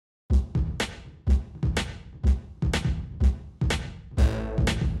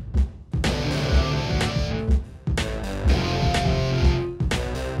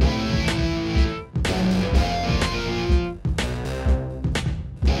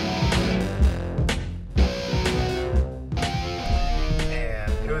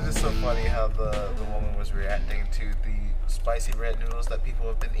spicy red noodles that people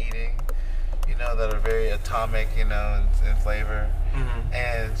have been eating, you know, that are very atomic, you know, in flavor. Mm-hmm.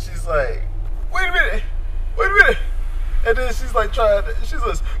 And she's like, wait a minute. And then she's like she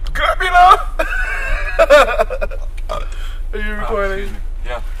says, grab me now. Are you recording?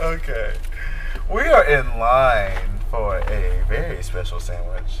 Yeah. Okay. We are in line for a very special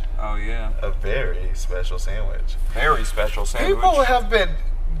sandwich. Oh, yeah. A very special sandwich. Very special sandwich.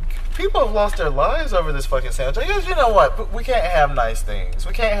 People have lost their lives over this fucking sandwich. I guess, you know what? We can't have nice things.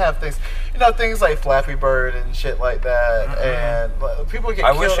 We can't have things, you know, things like Flappy Bird and shit like that. Mm-hmm. And people get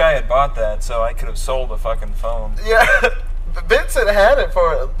killed. I wish I had bought that so I could have sold a fucking phone. Yeah. Vincent had it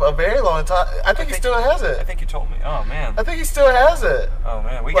for a very long time. I think he still has it. I think you told me. Oh man. I think he still has it. Oh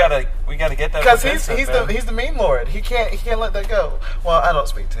man, we gotta get that. Because he's the meme lord. He can't let that go. Well, I don't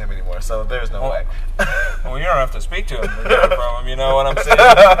speak to him anymore, so there's no way. Well, you don't have to speak to him to get it from him. You know what I'm saying?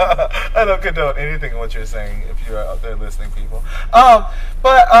 I don't condone anything of what you're saying. If you're out there listening, people. Yeah,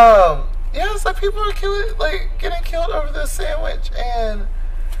 it's like people are getting killed over this sandwich, and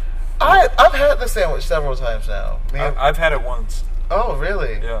I've had the sandwich several times now. I've had it once. Oh,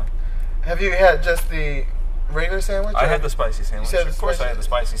 really? Yeah. Have you had just the regular sandwich? I had the spicy sandwich. Of course I had the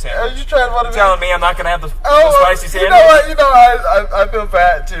spicy sandwich. Are you trying to telling me I'm not going to have the spicy sandwich? You know what? You know, I feel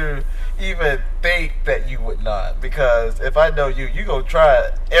bad to even think that you would not. Because if I know you going to try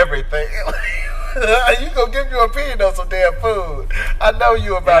everything. You going to give your opinion on some damn food. I know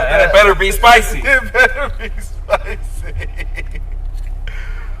you about that. And it better be spicy. It better be spicy.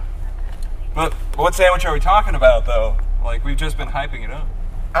 But what sandwich are we talking about, though? Like, we've just been hyping it up.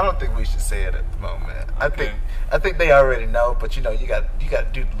 I don't think we should say it at the moment. Okay. I think they already know, but you know, you got to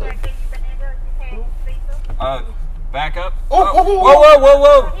do the little. Back up. Oh,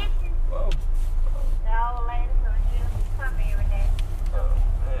 whoa. Oh man,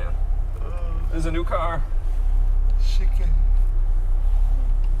 there's a new car. She can.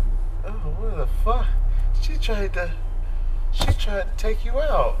 Oh, what the fuck? She tried to take you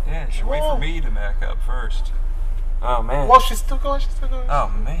out. Yeah, she wait for me to back up first. Oh man. Well, she's still going. Oh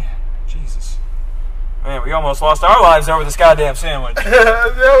man, Jesus. Man, we almost lost our lives over this goddamn sandwich.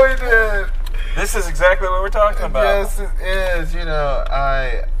 Yeah, we did. This is exactly what we're talking about. Yes, it is. You know,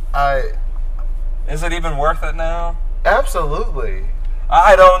 I. Is it even worth it now? Absolutely.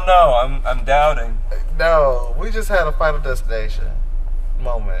 I don't know. I'm doubting. No, we just had a Final Destination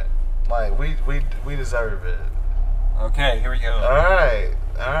moment. Like we deserve it. Okay, here we go. All right.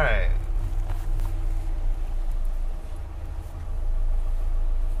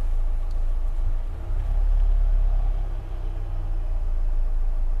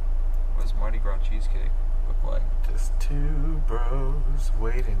 What does Mardi Gras cheesecake look like? Just two bros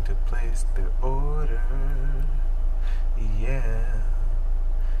waiting to place their order. Yeah.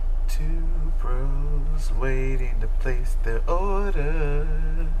 Two bros waiting to place their order.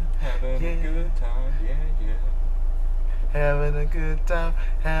 Having a good time, yeah. Having a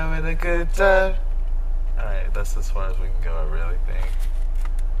good time. Alright, that's as far as we can go, I really think.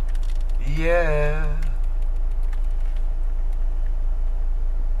 Yeah.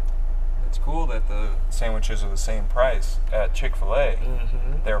 It's cool that the sandwiches are the same price at Chick-fil-A.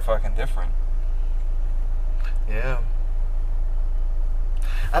 Mm-hmm. They're fucking different. Yeah.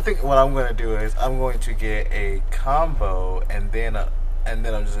 I think what I'm going to do is I'm going to get a combo and then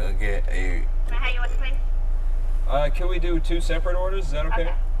I'm just going to get a... How you want to play? Can we do two separate orders? Is that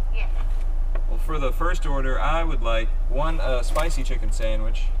okay? Yeah. Well, for the first order, I would like one spicy chicken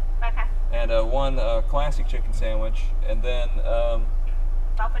sandwich. Okay. And one classic chicken sandwich. And then...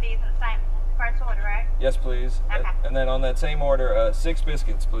 Both of these are the same first order, right? Yes, please. Okay. And then on that same order, 6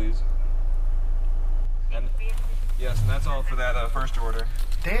 biscuits, please. Yes, and that's all for that first order.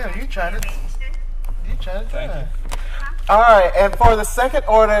 Damn, you trying to... Thank you. Alright, and for the second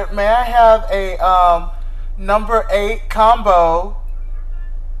order, may I have a number 8 combo?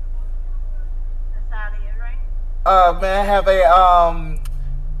 That's out of your ring. May I have a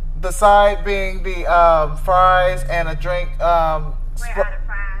the side being the fries and a drink We're out of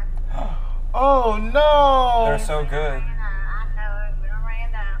fries. Oh no. They're so good. I know it. We don't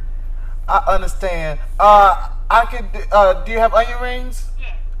ran down. I understand. I could do you have onion rings?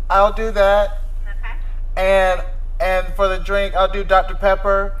 Yeah. I'll do that. Okay. And for the drink, I'll do Dr.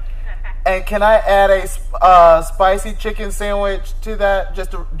 Pepper. Okay. And can I add a spicy chicken sandwich to that?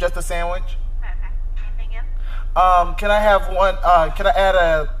 Just a sandwich. Okay. Anything else? Can I have one? Can I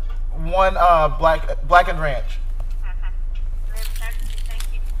add one blackened ranch? Okay. Thank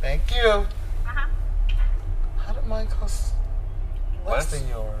you. Thank you. Uh-huh. How did mine cost less than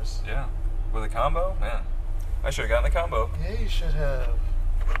yours? Yeah. With a combo? Man. I should have gotten the combo. Yeah, you should have.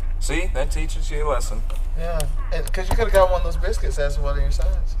 See, that teaches you a lesson. Yeah, because you could have got one of those biscuits as one of your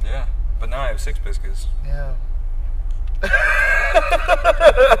sides. Yeah, but now I have 6 biscuits. Yeah. I'm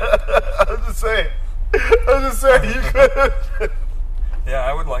just saying. You could. Yeah,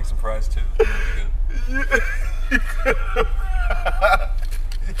 I would like some fries too.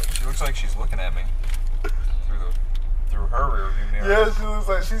 She looks like she's looking at me through her rearview mirror. Yeah, she looks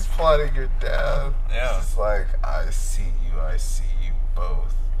like she's plotting your down. Yeah. It's like, I see you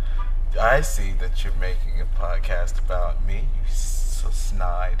both. I see that you're making a podcast about me, you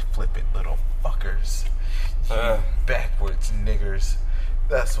snide, flippant little fuckers. You backwards niggers.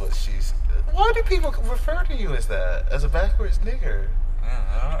 That's what she's... Why do people refer to you as that? As a backwards nigger?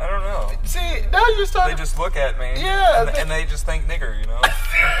 Yeah, I don't know. See, now you're starting... They just look at me. Yeah. And they just think nigger, you know?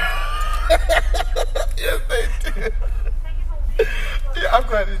 Yes, they do. Yeah, I'm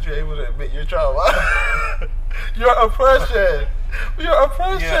glad that you're able to admit your trauma. Your oppression.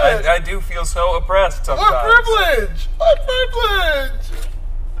 Yeah, I do feel so oppressed sometimes. What privilege?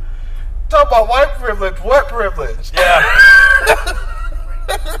 Talk about white privilege. What privilege? Yeah.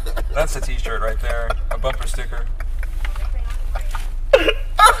 That's a t-shirt right there. A bumper sticker.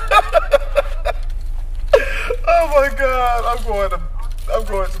 Oh my God! I'm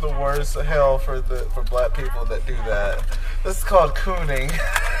going to the worst hell for black people that do that. This is called cooning.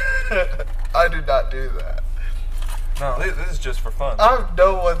 I do not do that. No, this is just for fun. I'm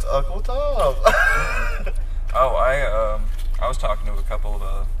no one's Uncle Tom. Oh, I was talking to a couple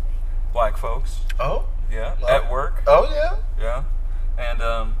of black folks. Oh? Yeah, at work. Oh yeah? Yeah. And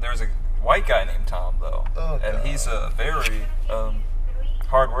there's a white guy named Tom, though. Oh, and God. he's very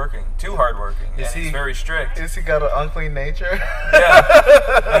hardworking. Too hardworking. And he's very strict. Is he got an unclean nature?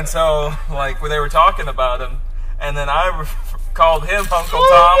 Yeah. And so, like, when they were talking about him, and then I called him Uncle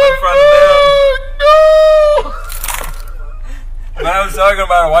Tom in front of them. No! But I was talking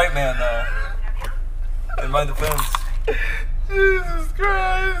about a white man, though. In my defense. Jesus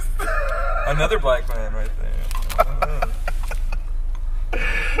Christ. Another black man right there.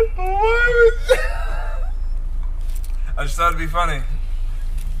 Why would I just thought it'd be funny.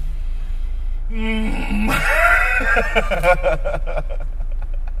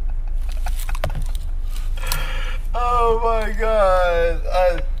 Oh my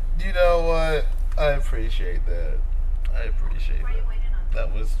God. You know what? I appreciate that.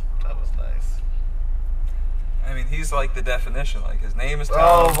 That was nice. I mean, he's like the definition. Like, his name is Tom.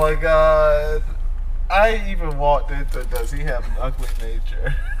 Oh my God. I even walked into, does he have an ugly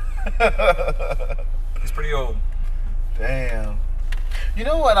nature? He's pretty old. Damn. You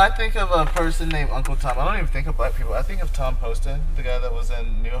know what? I think of a person named Uncle Tom. I don't even think of black people. I think of Tom Poston, the guy that was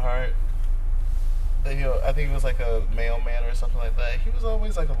in Newhart. I think he was like a mailman or something like that. He was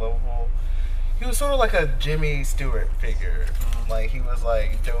always like a lovable... He was sort of like a Jimmy Stewart figure. Like, he was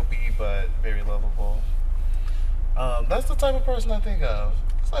like dopey but very lovable. That's the type of person I think of.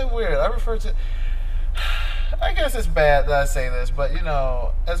 It's like weird. I refer to... I guess it's bad that I say this, but you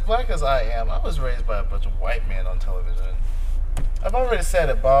know, as black as I am, I was raised by a bunch of white men on television. I've already said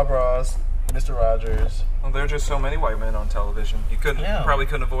it. Bob Ross, Mr. Rogers. Well, there are just so many white men on television. You probably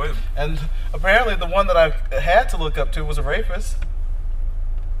couldn't avoid them. And apparently the one that I had to look up to was a rapist.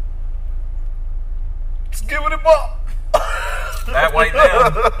 Just giving it up. That white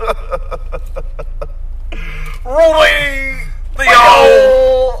man. Rolling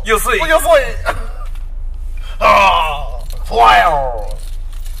Theo! You'll see. You'll see. Oh, wow.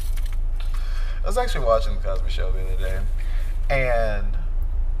 I was actually watching The Cosby Show the other day, and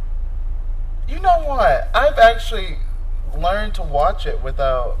you know what? I've actually learned to watch it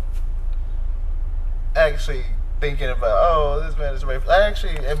without actually thinking about, oh, this man is a rapist. I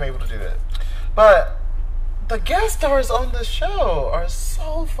actually am able to do that. But the guest stars on the show are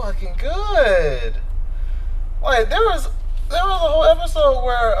so fucking good. Like, there was a whole episode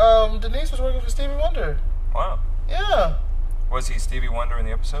where Denise was working for Stevie Wonder. Wow. Yeah. Was he Stevie Wonder in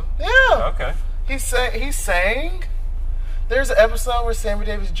the episode? Yeah. Okay. He sang. There's an episode where Sammy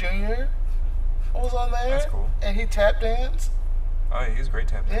Davis Jr. was on there. That's cool. And he tap danced. Oh, yeah, he's a great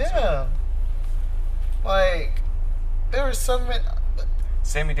tap dancer. Yeah. Like, there was so many...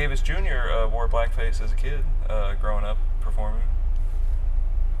 Sammy Davis Jr. Wore blackface as a kid, growing up, performing.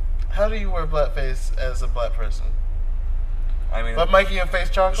 How do you wear blackface as a black person? I mean... By making your face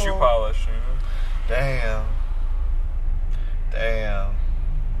charcoal? Shoe polish, you know? Damn.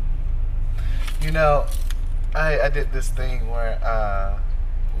 You know, I did this thing where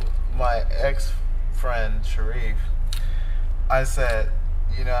my ex-friend Sharif, I said,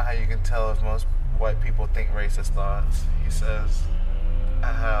 you know how you can tell if most white people think racist thoughts? He says,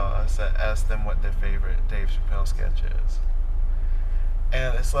 how? I said, ask them what their favorite Dave Chappelle sketch is.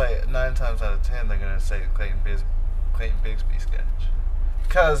 And it's like 9 times out of 10 they're gonna say Clayton Bigsby sketch,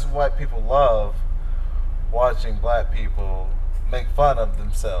 because white people love watching black people make fun of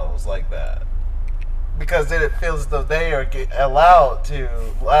themselves like that, because then it feels as though they are allowed to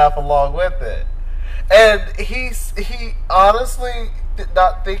laugh along with it. And he honestly did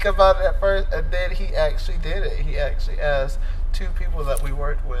not think about it at first, and then he actually did it. He actually asked 2 people that we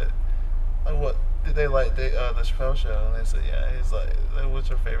worked with, like, what did they like the Chappelle Show, and they said, yeah. He's like, what's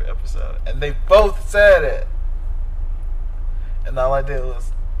your favorite episode? And they both said it, and all I did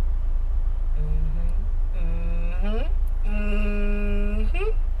was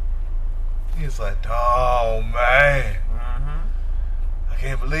he's like, oh man, I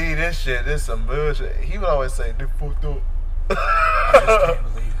can't believe this shit. This is some bullshit. He would always say, "They fucked up." I just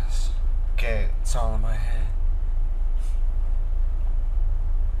can't believe this. Can't. It's all in my head.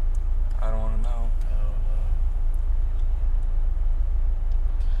 I don't want to know.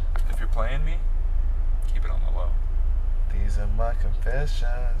 If you're playing me, keep it on the low. These are my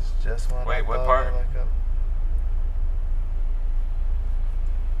confessions. Just when Wait, I what thought part? I like a-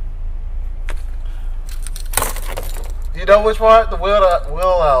 You know which part? The Will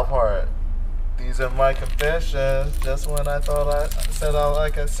Out part. These are my confessions. Just when I thought I said all I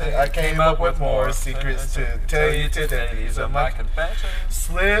could say, I came up with more secrets to tell you today. These are my confessions.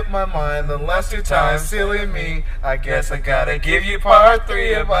 Slipped my mind the last 2 times, silly me. I guess I gotta give you part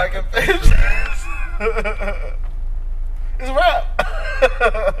 3 of my confessions. It's a rap.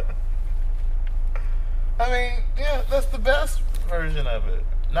 I mean, yeah, that's the best version of it.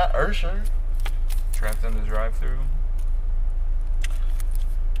 Not Ursher. Trapped in the drive-thru.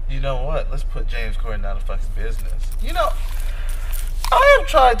 You know what? Let's put James Corden out of fucking business. You know, I have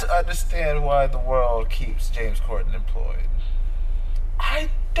tried to understand why the world keeps James Corden employed. I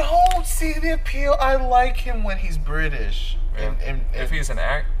don't see the appeal. I like him when he's British. Yeah. If he's an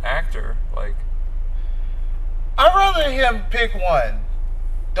actor, like... I'd rather him pick one.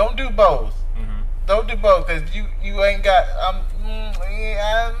 Don't do both. Mm-hmm. Don't do both, because you ain't got...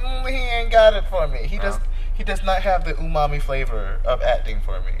 he ain't got it for me. He does not have the umami flavor of acting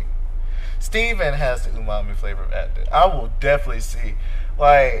for me. Steven has the umami flavor of acting. I will definitely see.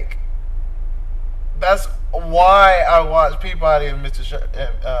 Like, that's why I watched Peabody and Mr.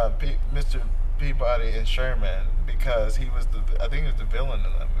 Peabody and Sherman, because I think he was the villain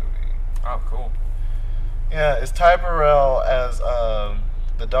in that movie. Oh, cool. Yeah, it's Ty Burrell as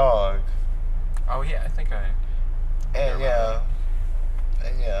the dog. Oh, yeah, I think I... And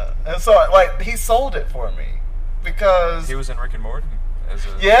and so like he sold it for me, because He was in Rick and Morty.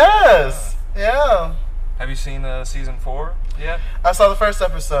 Yes, yeah. Have you seen season 4 yet? I saw the first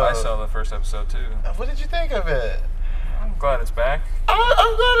episode. I saw the first episode too. What did you think of it? I'm glad it's back.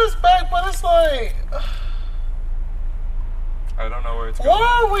 I'm glad it's back, but it's like, I don't know where it's going.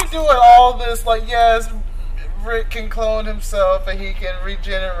 why are we doing all this? Like, yes, Rick can clone himself and he can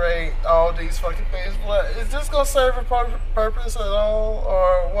regenerate all these fucking things. What is this gonna serve a purpose at all,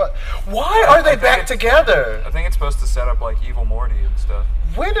 or what? Why are they back together? I think it's supposed to set up like Evil Morty and stuff.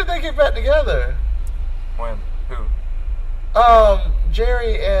 When did they get back together? When? Who?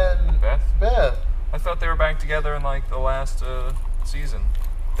 Jerry and Beth? I thought they were back together in like the last season.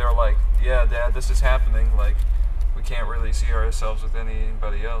 They were like, yeah, Dad, this is happening. Like, we can't really see ourselves with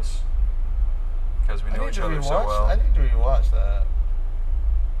anybody else because we know each other so well. I need to rewatch that.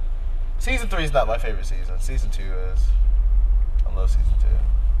 Season 3 is not my favorite season. Season 2 is. I love season 2.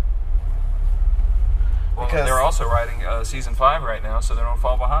 Well, they're also writing season 5 right now, so they don't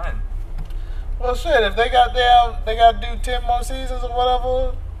fall behind. Well, shit, if they got to do 10 more seasons or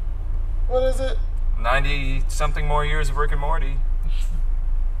whatever. What is it? 90-something more years of Rick and Morty.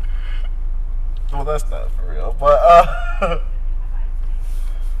 Well, that's not for real, but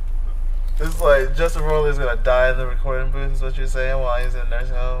it's like Justin Roiland's gonna die in the recording booth, is what you're saying, while he's in a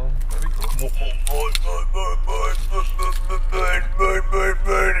nursing home. That'd be cool.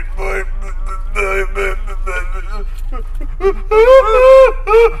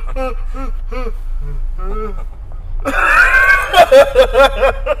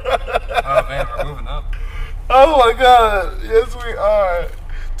 Oh man, we're moving up. Oh my god, yes we are.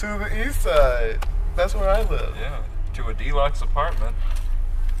 To the east side. That's where I live. Yeah, to a deluxe apartment.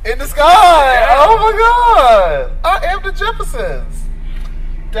 In the sky! Yeah. Oh my god! I am the Jeffersons.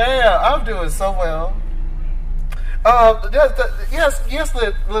 Damn, I'm doing so well. Yes,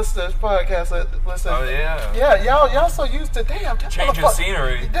 listeners, podcast listeners. Oh yeah. Yeah, y'all so used to changing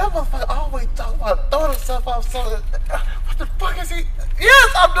scenery. That motherfucker always talk about throwing himself off. So, what the fuck is he?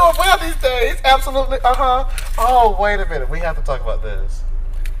 Yes, I'm doing well these days. Absolutely. Oh, wait a minute. We have to talk about this.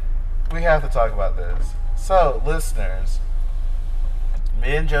 So, listeners,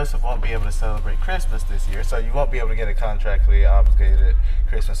 me and Joseph won't be able to celebrate Christmas this year, so you won't be able to get a contractually obligated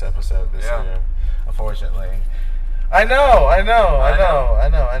Christmas episode this year, unfortunately. I know. I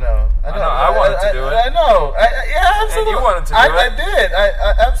wanted to do it. I know. Yeah, absolutely. And you wanted to do I it. did.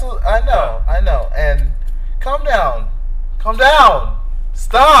 I absolutely. I know. Yeah. I know. And calm down.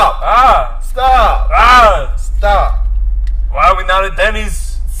 Stop. Stop. Why are we not at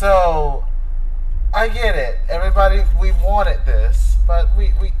Denny's? So, I get it. Everybody, we wanted this, but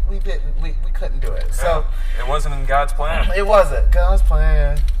we didn't. We couldn't do it. So it wasn't in God's plan. it wasn't God's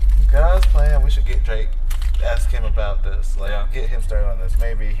plan. We should get Drake. Ask him about this. Get him started on this.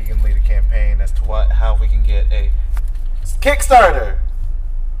 Maybe he can lead a campaign as to how we can get a Kickstarter.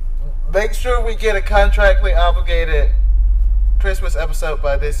 Make sure we get a contractually obligated Christmas episode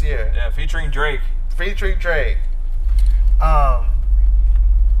by this year. Yeah, featuring Drake.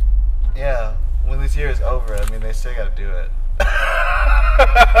 Yeah, when this year is over, I mean, they still got to do it.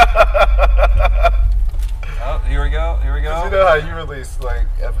 Oh, here we go. 'Cause you know how you release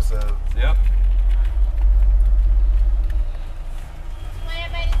episodes. Yep. Want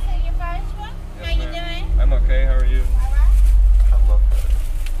everybody to say your first one? Yes, How you ma'am. doing? I'm okay. How are you? All right. I love that.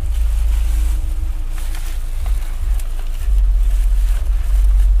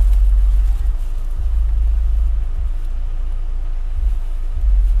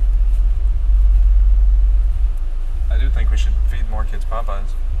 I do think we should feed more kids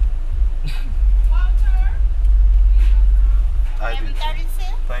Popeyes. Walter. I do. Every 32?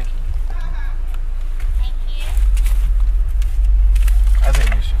 Thank you. Thank you. I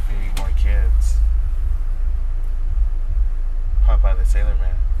think we should feed more kids Popeye the Sailor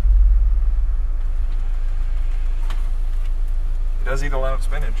Man. He does eat a lot of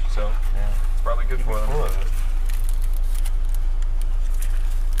spinach, so Yeah. it's probably good for them. Full of it.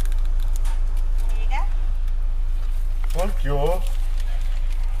 Here you go. Thank you.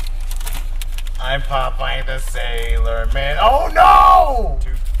 I'm Popeye the Sailor Man. Oh no!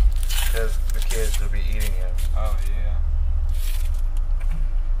 Two. Because the kids will be eating him. Oh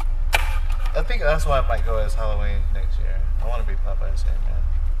yeah. I think that's why I might go as Halloween next year. I want to be Popeye the Sailor Man.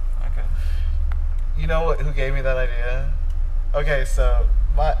 Okay. You know who gave me that idea? Okay, so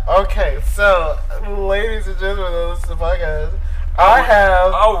ladies and gentlemen, that listen to the podcast, I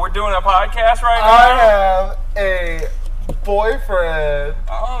have Oh, we're doing a podcast right now. have a boyfriend.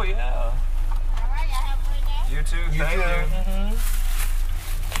 Oh yeah. All right, y'all have a good day. You too. Thank you.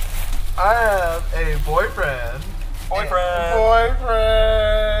 I have a boyfriend. Boyfriend.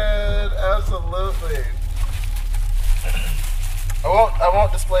 Absolutely. I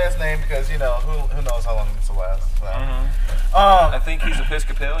won't display his name because who knows how long this will last. So. I think he's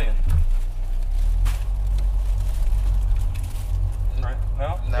Episcopalian. Right?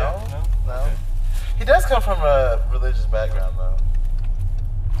 No? No, Yeah? no. Okay. He does come from a religious background, though.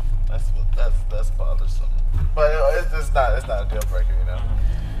 That's bothersome. But it's not a deal breaker,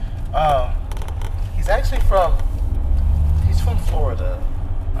 He's actually from Florida.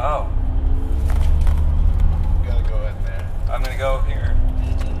 Oh, Gotta go in there. I'm gonna go here.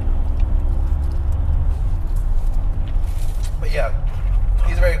 But yeah,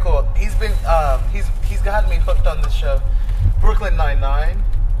 he's very cool. He's been he's gotten me hooked on this show, Brooklyn Nine-Nine.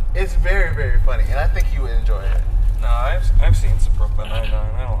 It's very, very funny, and I think you would enjoy it. No, I've seen some Brooklyn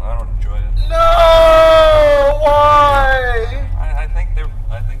Nine-Nine. I don't enjoy it. No, why?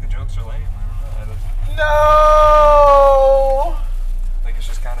 I think the jokes are lame. I don't know. No, I think it's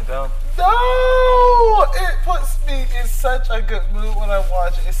just kind of dumb. no. It puts me in such a good mood when I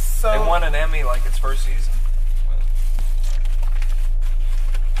watch it. It's so. It won an Emmy like its first season.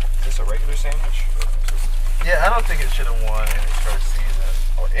 Is this a regular sandwich? Or is this... Yeah, I don't think it should have won in its first season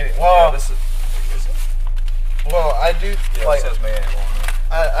or any. Yeah, Well, this is it? well, I do Yeah, like. it says May on it.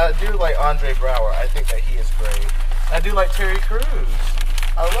 I do like Andre Brower. I think that he is great. I do like Terry Crews.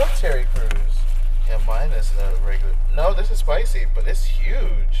 I love Terry Crews. Yeah, mine is a regular. No, this is spicy, but it's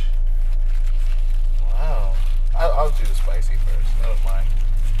huge. Wow. I'll do the spicy first. I don't mind.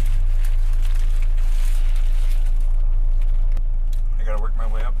 I gotta work my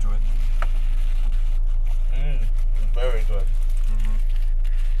way up to it. It's very good.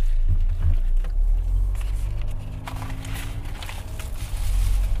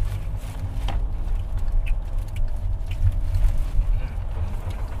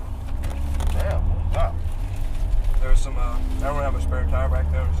 Damn. Wow. There's some. I don't have a spare tire back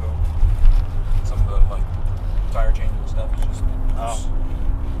there, so some of the like tire changing stuff is just. Oh.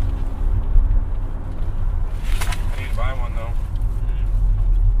 I need to buy one though,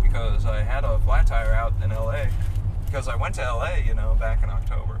 because I had a flat tire out in LA. Because I went to LA, back in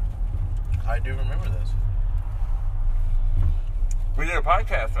October. I do remember this. We did a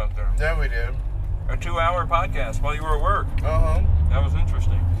podcast out there. Yeah, we did. A 2-hour podcast while you were at work. Uh-huh. That was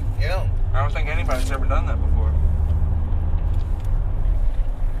interesting. Yeah. I don't think anybody's ever done that before.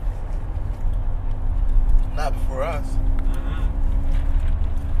 Not before us.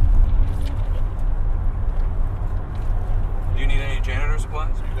 Do you need any janitor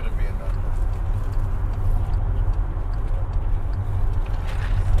supplies? You're gonna be in that.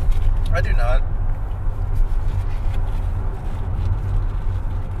 I do not.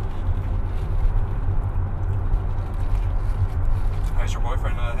 Has your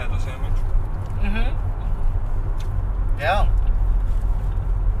boyfriend had the sandwich? Mm-hmm. Yeah.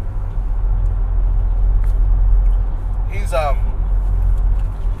 He's a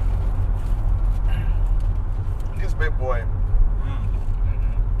big boy.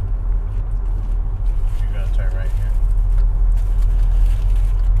 You're gonna turn right here.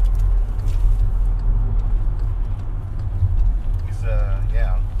 He's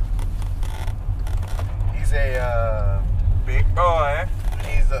yeah. He's a Big boy.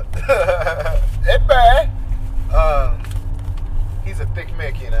 he's a Ed Bear. He's a thick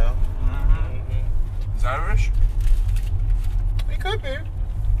Mick, you know. Is that Irish? He could be.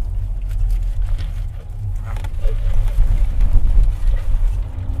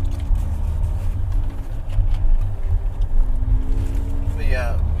 But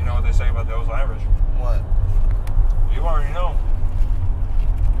yeah, You know what they say about those Irish? what? You already know.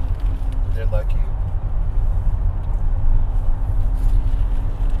 They're lucky.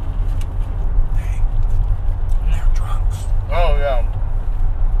 Hey, they're drunks. Oh yeah.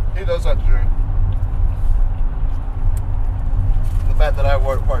 He does like to drink. The fact that I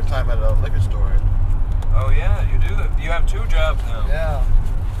work part-time at a liquor store. Oh yeah, you do. You have 2 jobs now. Yeah.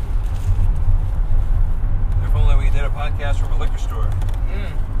 If only we did a podcast from a liquor store.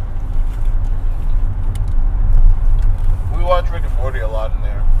 We watch Rick and Morty a lot in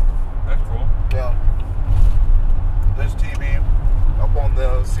there. That's cool. Yeah. There's TV up on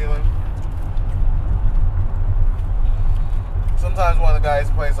the ceiling. Sometimes one of the guys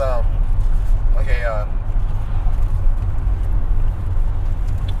plays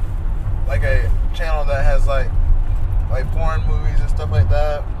like a channel that has like porn movies and stuff like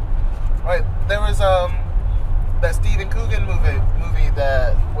that. Right, there was that Stephen Coogan movie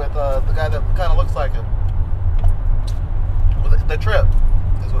that with the guy that kind of looks like him. The Trip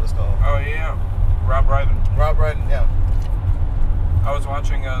is what it's called. Oh yeah, Rob Brydon. Rob Brydon, yeah. I was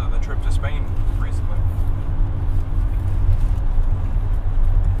watching The Trip to Spain recently.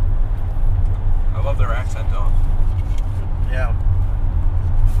 I love their accent though. Yeah.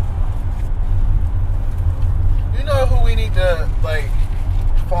 You know who we need to like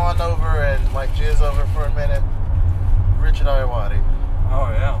fawn over and like jizz over for a minute? Richard Ayoade. Oh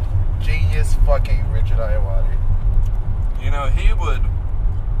yeah. Genius fucking Richard Ayoade. You know, he would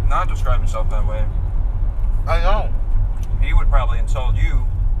not describe himself that way. I know. He would probably insult you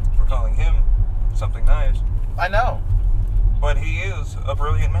for calling him something nice. I know. But he is a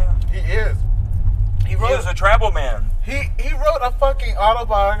brilliant man. He is. He is a travel man. He wrote a fucking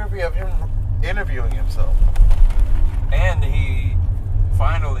autobiography of him interviewing himself. And he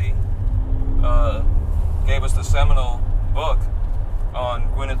finally gave us the seminal book on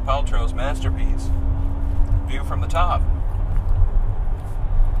Gwyneth Paltrow's masterpiece, View from the Top.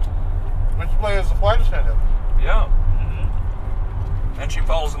 Which plays the flight attendant. Yeah. And she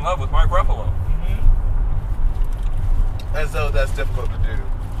falls in love with Mark Ruffalo. As though that's difficult to do.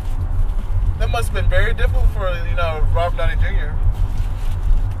 That must have been very difficult for, Robert Downey Jr.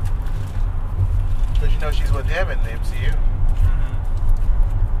 Because, she's with him in the MCU.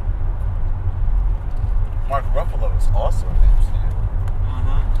 Mark Ruffalo is also in the MCU.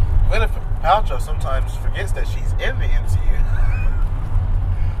 Gwyneth Paltrow sometimes forgets that she's in the MCU.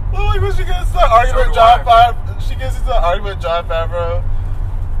 Well, like when she gets into an argument with John Favreau,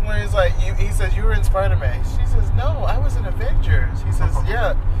 where he's like, he says, you were in Spider-Man. She says, no, I was in Avengers. He says,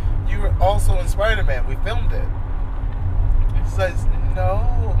 yeah, you were also in Spider-Man. We filmed it. He says, no.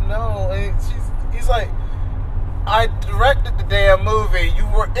 And he's like, I directed the damn movie. You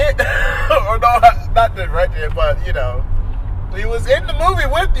were in, or no, not directed it, but, he was in the movie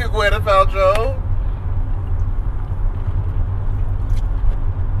with you, Gwyneth Paltrow.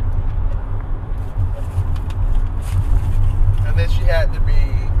 And then she had to be,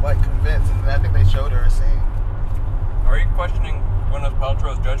 convinced, and I think they showed her a scene. Are you questioning Gwyneth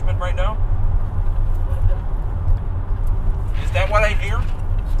Paltrow's judgment right now? Is that what I hear?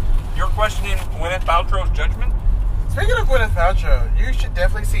 You're questioning Gwyneth Paltrow's judgment? Speaking of Gwyneth Paltrow, you should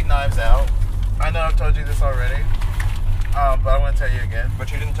definitely see Knives Out. I know I've told you this already, but I want to tell you again. But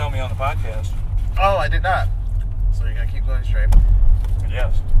you didn't tell me on the podcast. Oh, I did not. So you're gonna keep going straight.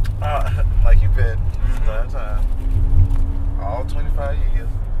 Yes. Like you've been Mhm. the entire time. All 25 years.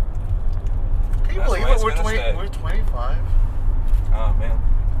 Can you That's believe the way it? it's We're gonna 20. stay. We're 25. Oh man,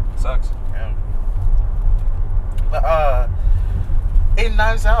 sucks. Yeah. In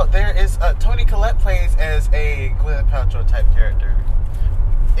Knives Out, there is Toni Collette plays as a Gwyneth Paltrow type character.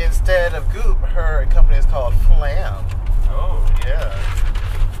 Instead of Goop, her company is called Flam. Oh. Yeah.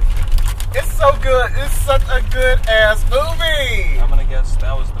 It's so good. It's such a good ass movie. I'm gonna guess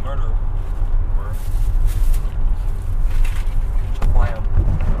that was the murderer. Flam.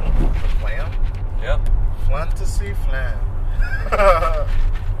 Flam? Yep. Fun to see Flam.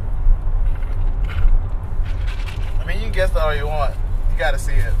 I mean, you can guess that all you want. You gotta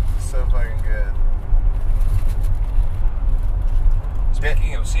see it. It's so fucking good.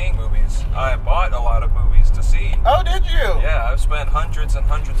 Speaking of seeing movies, I bought a lot of movies to see. Oh, did you? Yeah, I've spent hundreds and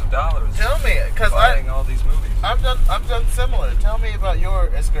hundreds of dollars Tell me, because buying all these movies. I've done similar. Tell me about your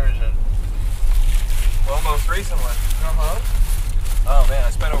excursion. Well, most recently. Uh-huh. Oh man, I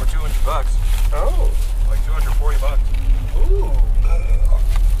spent over $200. Oh. Like $240. Ooh.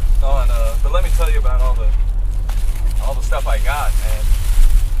 On but let me tell you about all the stuff I got, and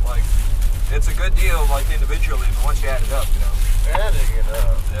like it's a good deal like individually, but once you add it up, you know. Adding it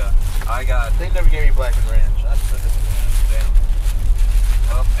up. Yeah. I got They never gave me Black and Ranch. I just said this. damn.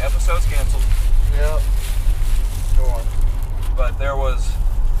 Well, episode's canceled. Yep. Go on. But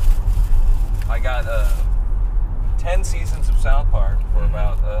I got 10 seasons of South Park for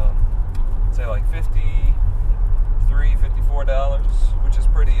about, say like $53, $54, which is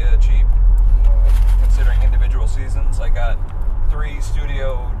pretty cheap considering individual seasons. I got 3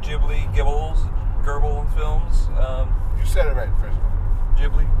 Studio Gerbil films. You said it right first.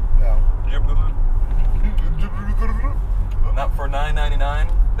 Ghibli. No. Ghibli. Not for $9.99.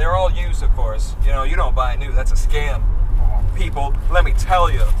 They're all used, of course. You know, you don't buy new. That's a scam. People, let me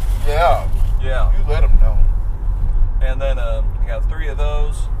tell you. Yeah. Yeah. You let them know. And then I got 3 of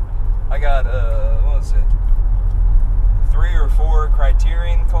those. I got, what was it? 3 or 4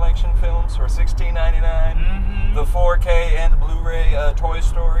 Criterion Collection films for $16.99. Mm-hmm. The 4K and Blu-ray Toy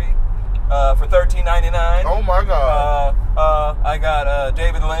Story for $13.99. Oh my God. I got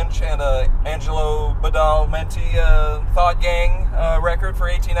David Lynch and Angelo Badalamenti Thought Gang record for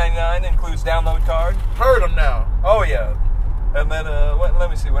 $18.99. Includes download card. Heard them now. Oh yeah. And then let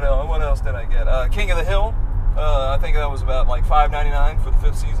me see what else did I get? King of the Hill. I think that was about like $5.99 for the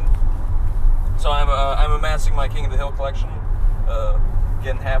 5th season. So I'm amassing my King of the Hill collection.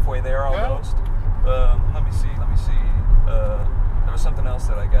 Getting halfway there almost. Let me see. There was something else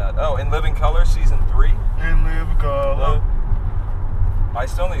that I got. Oh, In Living Color season 3. In Living Color. I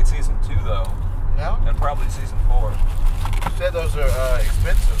still need season 2 though, No? and probably season 4. You said those are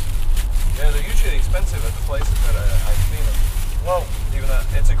expensive. Yeah, they're usually expensive at the places that I've seen them. Well, Even though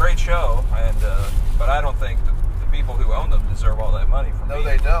it's a great show, and but I don't think the people who own them deserve all that money from no, me.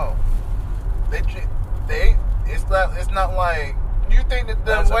 they don't. It's not like, you think that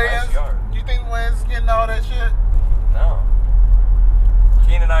the That's a nice Wayans, yard. you think Wayans getting all that shit? No.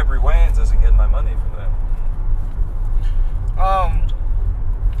 Keenan Ivory Wayans isn't getting my money from them.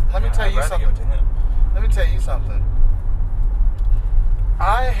 Let me tell I'd you rather something. give it to him. Let me tell you something.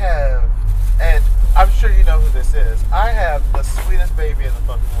 I have, and I'm sure you know who this is, I have the sweetest baby in the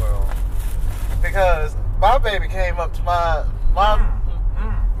fucking world. Because my baby came up to my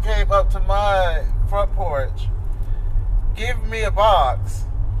front porch, gave me a box,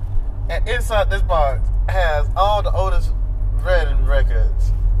 and inside this box has all the Otis Redding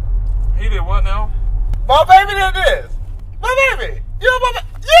records. He did what now? My baby did this. My baby. You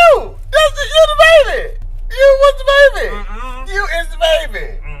the baby. You was the baby. Mm-mm. You is the baby.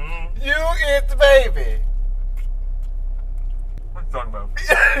 Mm-hmm. You is the baby. What are you talking about?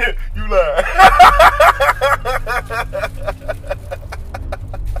 You lied.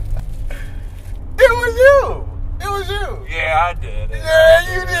 It was you. It was you. Yeah, I did. Yeah,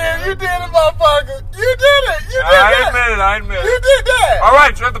 you did. You did it, motherfucker. You did it. You did I that. admit it. You did that. All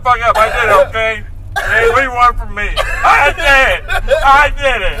right, shut the fuck up. I did it, okay? Hey, what do you want from me? I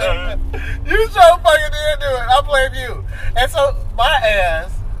did it. You so fucking didn't do it. I blame you. And so my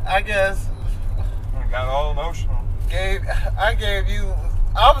ass, I guess, I got all emotional. I gave you.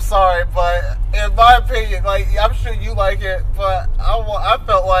 I'm sorry, but in my opinion, like, I'm sure you like it, but I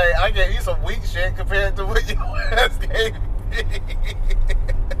felt like I gave you some weak shit compared to what your ass gave me.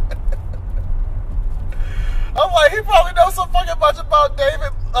 I'm like, he probably knows so fucking much about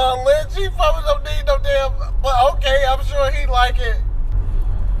David Lynch. He probably don't need no damn. But okay, I'm sure he like it.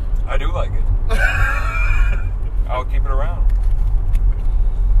 I do like it. I'll keep it around.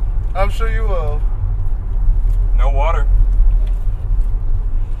 I'm sure you will. No water.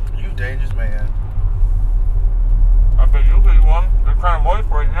 You dangerous man. I bet you'll be one. They're kind of moist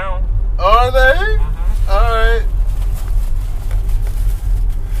right now. Are they? Mm-hmm. Alright.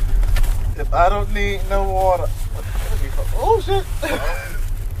 If I don't need no water. Oh shit.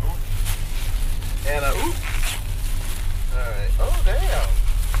 And alright. Oh damn.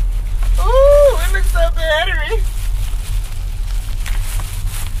 Ooh, it looks so battery.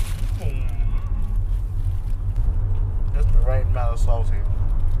 That's the right amount of salt here.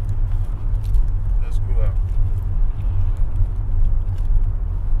 Let's go out.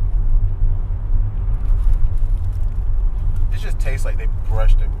 It just tastes like they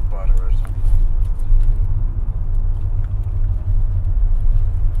brushed it with butter or something.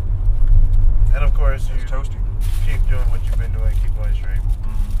 And of course, you It's toasty. keep doing what you've been doing, keep going straight.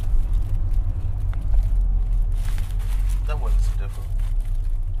 That wasn't so difficult.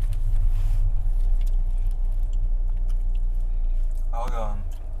 All gone.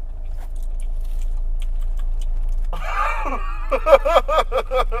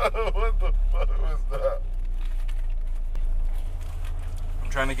 What the fuck was that? I'm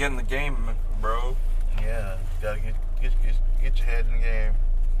trying to get in the game, bro. Yeah, gotta get your head in the game.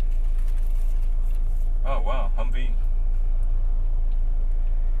 Oh wow, Humvee.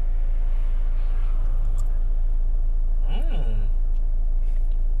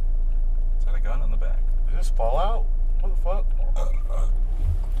 Is that a gun on the back? Did this fall out? What the fuck?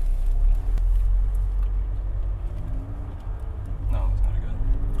 No, it's not a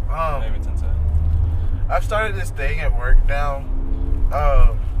gun. Maybe it's inside. I've started this thing at work now.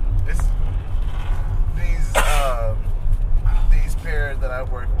 These pairs that I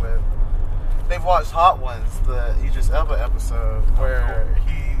work with, they've watched Hot Ones, the Idris Elba episode, where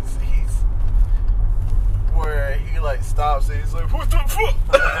where he like stops and he's like, what the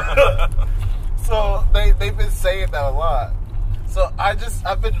fuck? So they've been saying that a lot. So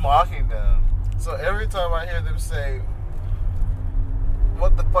I've been mocking them. So every time I hear them say,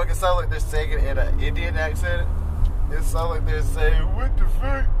 what the fuck, it sounds like they're saying it in an Indian accent. It sounds like they're saying, what the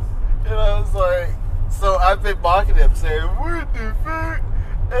fuck? And I was like, so I've been mocking them, saying, what the fuck?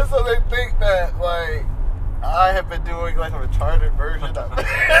 And so they think that, like, I have been doing, like, a retarded version of it.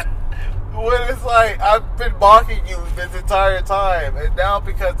 When it's like, I've been mocking you this entire time. And now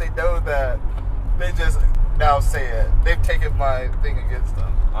because they know that, they just now say it. They've taken my thing against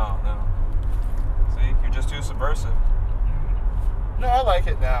them. Oh no. See, you're just too subversive. No, I like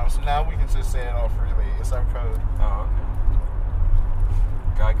it now. So now we can just say it all freely. It's our code. Oh,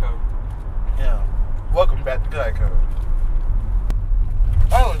 okay. Geico. Yeah. Welcome back to Guy Code.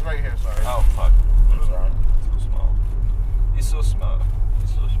 Oh, it's right here, sorry. Oh, fuck. I'm sorry. So small. He's so small.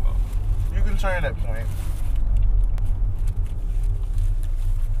 He's so small. You can turn that point.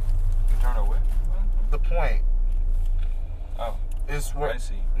 You turn away? The point Oh, is where. I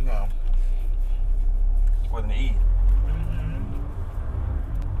see. No. With an E.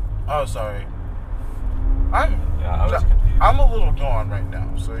 Oh, sorry. Yeah, I was confused. I'm a little gone right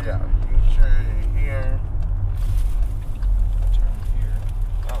now, so yeah. You turn here. Turn here.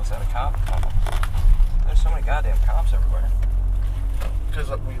 Oh, is that a cop? Oh. There's so many goddamn cops everywhere. Because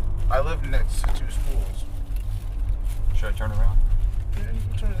I live next to two schools. Should I turn around? Yeah, you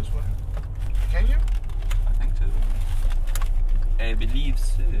can turn this way. Can you? I think so. I believe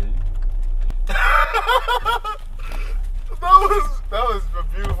so. That was a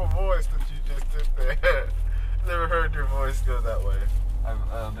beautiful voice that you just did there. Never heard your voice go that way.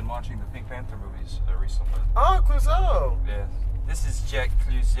 I've been watching the Pink Panther movies recently. Oh, Clouseau. Yes. This is Jack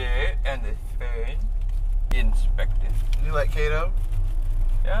Clouseau and the third Inspector. You like Kato?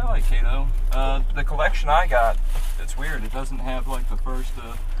 Yeah, I like Kato. The collection I got, it's weird. It doesn't have like the first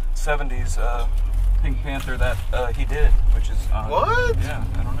 70s Pink Panther that he did, which is What? Yeah,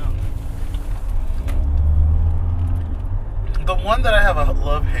 I don't know. The one that I have a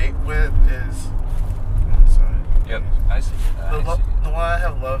love-hate with is... Sorry. Yep, I see. The one I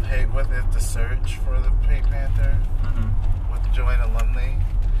have love-hate with is The Search for the Pink Panther with Joanna Lumley.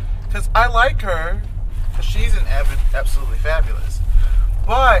 Because I like her, because she's absolutely fabulous.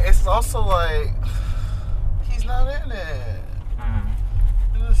 But it's also like, he's not in it.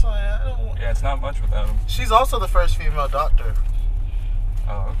 And it's like, I don't... Yeah, it's not much without him. She's also the first female Doctor.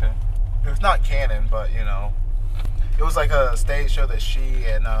 Oh, okay. It's not canon, but, you know. It was like a stage show that she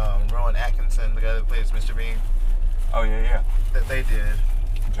and Rowan Atkinson, the guy that plays Mr. Bean, Oh, yeah. that they did.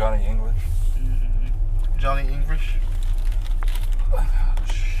 Johnny English. Johnny English.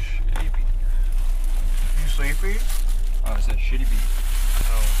 Shitty beat. You sleepy? Oh, I said shitty beat.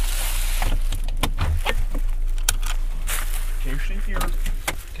 No. Can you sleep here?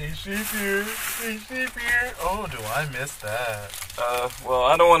 KC beer. KC beer. Oh, do I miss that? Well,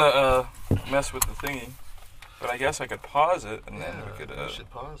 I don't want to mess with the thingy, but I guess I could pause it and then we could. We should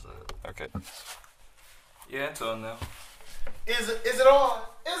pause it. Okay. Yeah, it's on now. Is it on?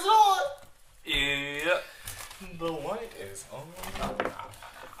 Is it on? Yeah. The light is on.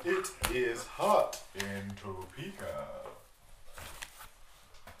 It is hot in Topeka.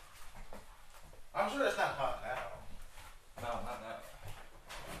 I'm sure it's not hot now. No, not now.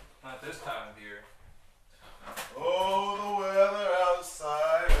 Not this time of year. Oh, the weather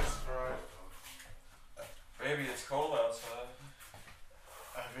outside is frightful. Maybe it's cold outside,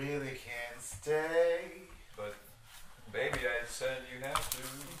 I really can't stay. but baby, I said you have to.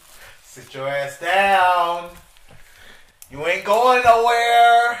 Sit your ass down. You ain't going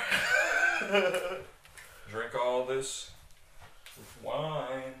nowhere. Drink all this with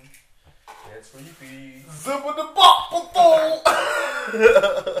wine. Get sleepy. Zipper the bop.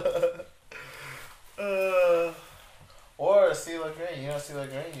 Or CeeLo Green. You know, CeeLo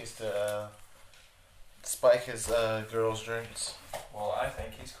Green used to spike his girls' drinks. Well, I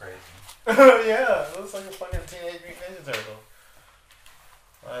think he's crazy. Yeah, it looks like a fucking Teenage Mutant Ninja Turtle.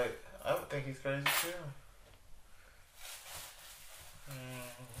 Like, I would think he's crazy too. I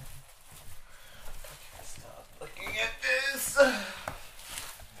can't stop looking at this.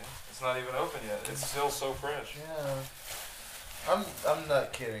 It's not even open yet. It's still so fresh. Yeah. I'm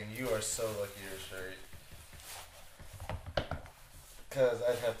not kidding. You are so lucky you're straight. Cause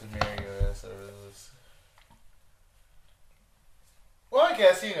I'd have to marry your ass over this. Well, I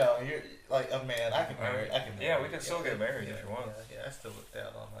guess you know you're like a man. I can marry. I can. Yeah, marry we can you. still get married if you want. Yeah, I still look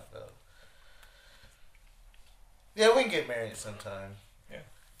down on that though. Yeah, we can get married sometime.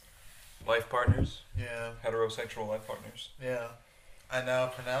 Life partners, Yeah, heterosexual life partners. yeah. I now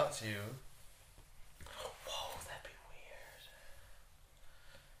pronounce you. Whoa, that'd be weird.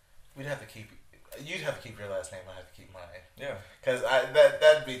 We'd have to keep. You'd have to keep your last name. I have to keep mine. Yeah. Cause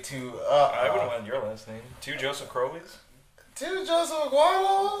that'd be too. I wouldn't want your last name. 2 Joseph Crowleys? 2 Joseph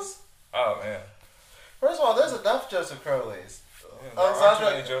Agualos. Oh, man. First of all, there's enough Joseph Crowleys. Yeah, there aren't too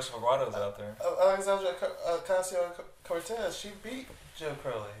many Joseph Aguados out there. Alexandra Ocasio-Cortez, she beat Joe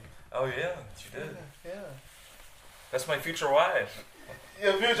Crowley. Oh, yeah, she did. Yeah. That's my future wife.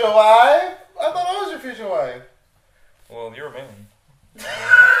 Your future wife? I thought I was your future wife. Well, you're a man.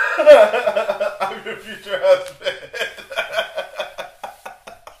 I'm your future husband.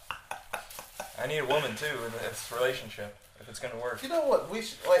 I need a woman, too, in this relationship, if it's going to work. You know what? We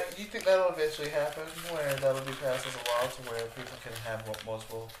should, like. You think that'll eventually happen, where that'll be passed as a law to where people can have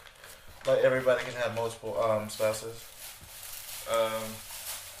multiple, like everybody can have multiple spouses.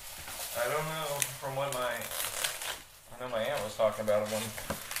 I don't know. From what I know my aunt was talking about it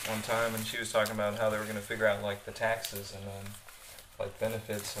one time, and she was talking about how they were going to figure out like the taxes and like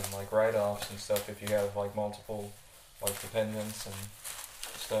benefits and like write-offs and stuff if you have like multiple like dependents and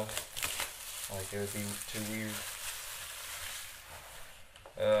stuff. Like it would be too weird.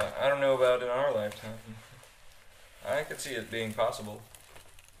 I don't know about in our lifetime. I could see it being possible,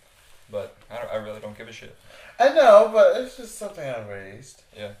 but I really don't give a shit. I know, but it's just something I raised.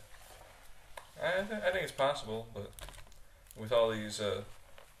 Yeah. I think it's possible, but with all these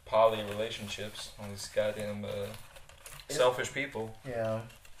poly relationships, all these goddamn selfish people. Yeah.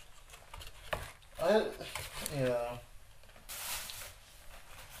 Yeah.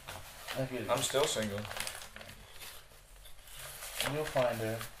 I get it. I'm still single. You'll find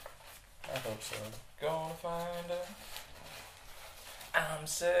her. I hope so. Gonna find her. I'm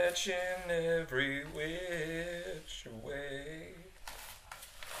searching every which way.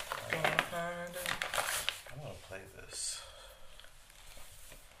 Gonna find her. I'm gonna play this.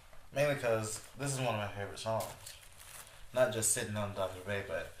 Mainly because this is one of my favorite songs. Not just sitting on Dr. Bay,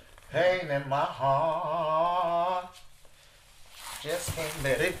 but pain in my heart. Just can't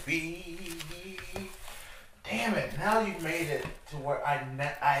let it be. Damn it, now you've made it to where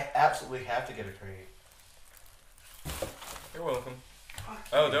I absolutely have to get a crate. You're welcome.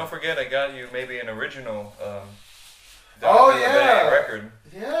 Oh, don't forget I got you maybe an original Oh, Dr. yeah. LeBay record.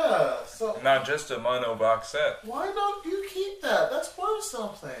 Yeah, so Not just a mono box set. why don't you keep that? That's worth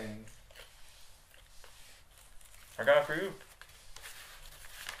something. I got it for you.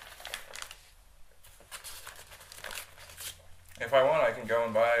 If I want, I can go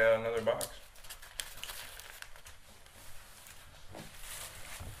and buy another box.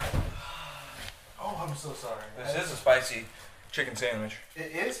 Oh, I'm so sorry. This is a spicy chicken sandwich.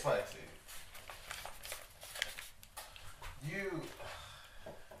 It is spicy. You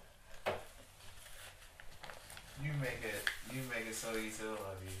make it so easy to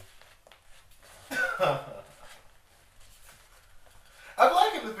love you. I'm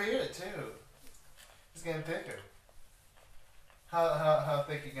liking beard too. It's getting thicker. How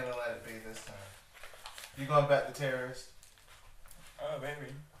thick you gonna let it be this time? You going back to terrorist?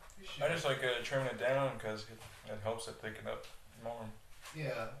 Maybe. You should. I just like trimming it down because it helps it thicken up more.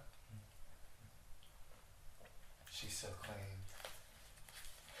 Yeah. She's so clean.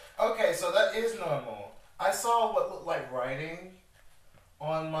 Okay, so that is normal. I saw what looked like writing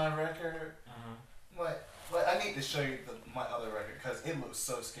on my record. Mm-hmm. Like I need to show you my other record because it looks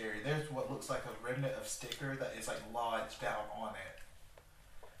so scary. There's what looks like a remnant of sticker that is like lodged down on it,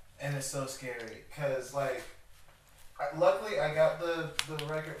 and it's so scary because like, luckily I got the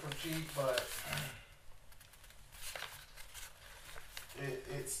record for cheap, but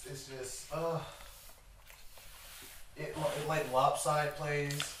it's just it like lopside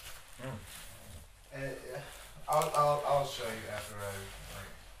plays, and I'll show you after I like.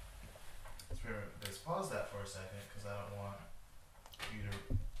 Let's pause that for a second because I don't want you to.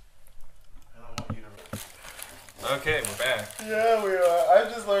 Okay, we're back. Yeah, we are. I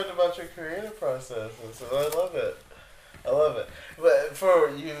just learned about your creative process, and so I love it. I love it. But for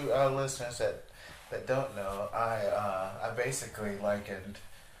you, our listeners that don't know, I basically likened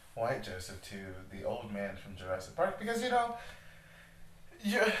White Joseph to the old man from Jurassic Park because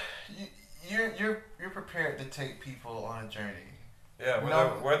you're prepared to take people on a journey. Yeah,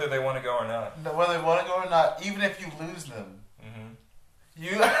 whether they want to go or not. Whether they want to go or not, even if you lose them,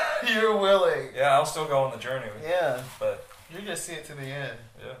 Mm-hmm. you're willing. Yeah, I'll still go on the journey. Yeah, But you're gonna see it to the end.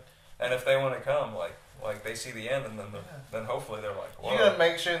 yeah, and if they want to come, like they see the end, and then hopefully they're like, whoa. You're gonna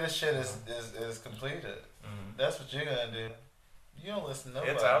make sure this shit is completed. Mhm. That's what you're gonna do. You don't listen to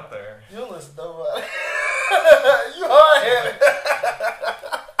nobody. It's out there. You don't listen to nobody. You hard headed.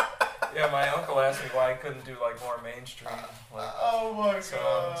 Yeah, my uncle asked me why I couldn't do like more mainstream. Like, Oh my songs.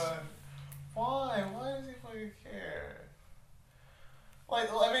 god. Why? Why does he fucking care? Like,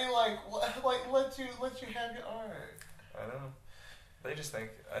 I mean, let you have your art. I don't know. They just think.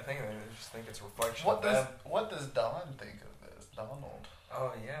 I think they just think it's a reflection What of does them. Don think of this? Donald.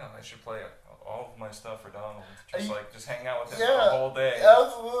 Oh yeah, I should play all of my stuff for Donald. Are you- Just hang out with him Yeah, for the whole day.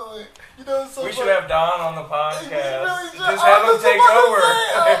 Absolutely. You know, it's so We should funny. have Don on the You podcast. really should. Just have him take over.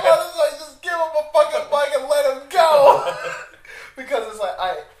 I was like, just give him a fucking mic and let him go. Because it's like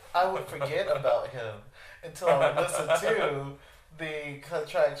I would forget about him until I would listen to the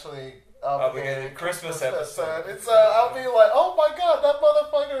contractually obligated Christmas episode. And so I'll be like, oh my god, that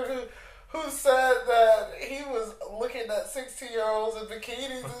motherfucker who said that he was looking at 16-year-olds in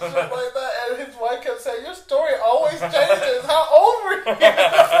bikinis and shit like that, and his wife kept saying, your story always changes. How old were you?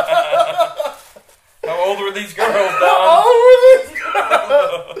 How old were these girls, Don? How old were these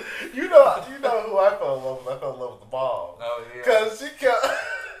girls? You know who I fell in love with? I fell in love with the mom. Oh yeah. Because she kept...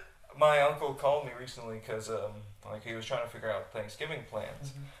 My uncle called me recently because like he was trying to figure out Thanksgiving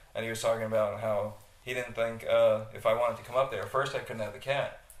plans, and he was talking about how he didn't think if I wanted to come up there. First, I couldn't have the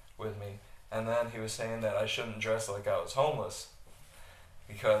cat with me, and then he was saying that I shouldn't dress like I was homeless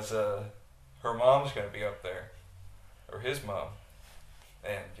because her mom's going to be up there, or his mom,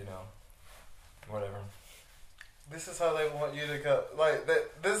 and whatever. This is how they want you to come. Like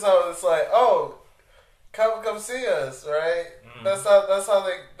this is how it's like. Oh, come see us, right? Mm. That's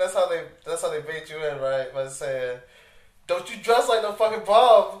how they bait you in, right? By saying, don't you dress like no fucking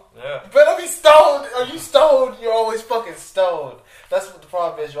bum. Yeah. You better be stoned. Are you stoned? You're always fucking stoned. That's what the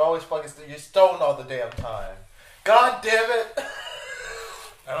problem is. You're always fucking stoned. You're stoned all the damn time. God damn it.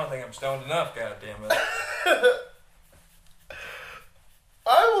 I don't think I'm stoned enough, God damn it.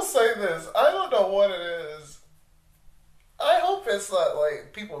 I will say this. I don't know what it is. I hope it's not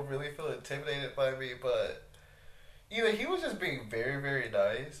like people really feel intimidated by me, but either he was just being very, very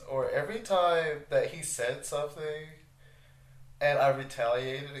nice, or every time that he said something and I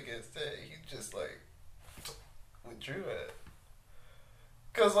retaliated against it, he just like withdrew it.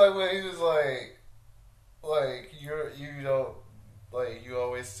 Cause like when he was like you don't like you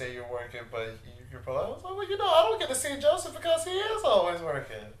always say you're working, but you're probably I was like, well, I don't get to see Joseph because he is always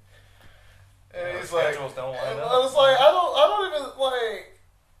working. And he's like, schedules don't line and up. I was like, I don't even like.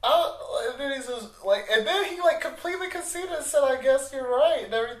 And then he's just like, and then he like completely conceded and said, "I guess you're right,"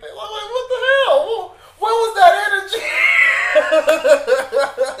 and everything. I'm like, what the hell? What was that energy?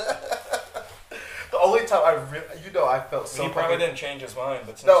 The only time I really, I felt so. He probably didn't change his mind,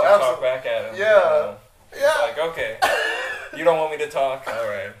 but since No, you absolutely. talk back at him, Yeah. it's Yeah. like, okay, you don't want me to talk? All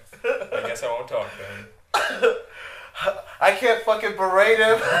right, I guess I won't talk then. I can't fucking berate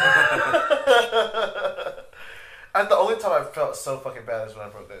him. And the only time I felt so fucking bad is when I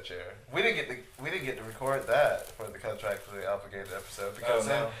broke that chair. We didn't get to record that for the contractually obligated episode because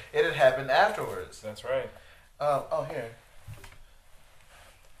it had happened afterwards. That's right. Oh, here.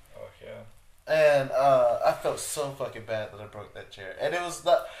 And I felt so fucking bad that I broke that chair. And it was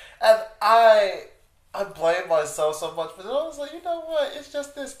not, and I blamed myself so much, but then I was like, you know what? It's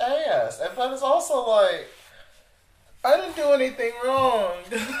just this ass. And but it's also like, I didn't do anything wrong.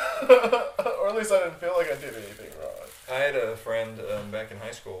 Or at least I didn't feel like I did anything wrong. I had a friend back in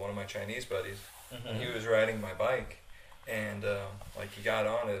high school, one of my Chinese buddies, and he was riding my bike, and like he got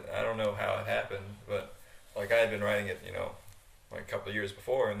on it. I don't know how it happened, but like I had been riding it, you know, like a couple of years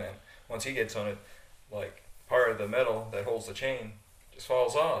before, and then once he gets on it, like part of the metal that holds the chain just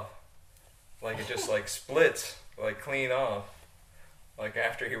falls off. Like it just like splits, like clean off. Like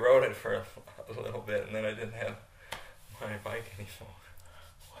after he rode it for a little bit, and then I didn't have my bike anymore.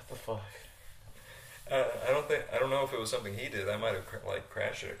 What the fuck? I don't know if it was something he did. I might have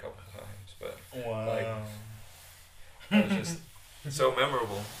crashed it a couple of times, but Wow. like it was just so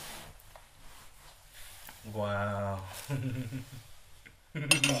memorable. Wow.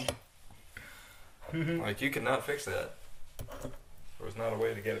 Like you could not fix that. There was not a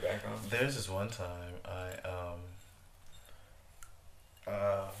way to get it back on. There's this one time I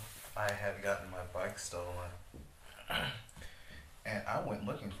had gotten my bike stolen, and I went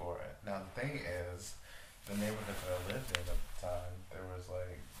looking for it. Now the thing is, the neighborhood that I lived in at the time, it was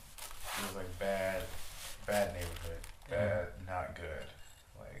like bad neighborhood, bad, not good.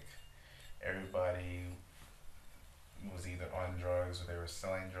 Like everybody was either on drugs or they were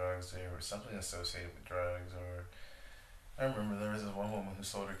selling drugs. They were something associated with drugs. Or I remember there was this one woman who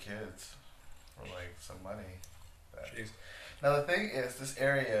sold her kids for like some money. Jeez. Now the thing is, this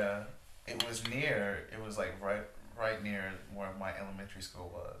area, it was like right near where my elementary school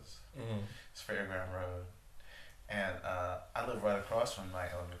was. Mm-hmm. It's Fairground Road, and I live right across from my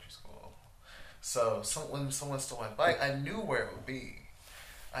elementary school. So when someone stole my bike, I knew where it would be.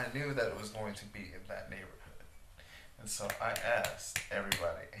 I knew that it was going to be in that neighborhood. And so I asked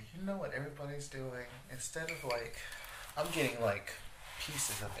everybody, and you know what everybody's doing? Instead of like, I'm getting like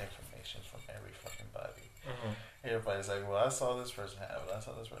pieces of information from every fucking body. Mm-hmm. Everybody's like, well, I saw this person have it. I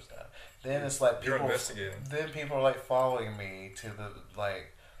saw this person have it. Then it's like You're people. investigating. Then people are like following me to the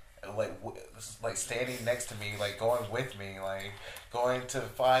like standing next to me, like going with me, like going to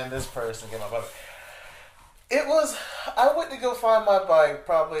find this person, get my bike. I went to go find my bike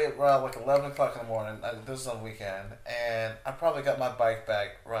probably around like 11 o'clock in the morning. This was on the weekend, and I probably got my bike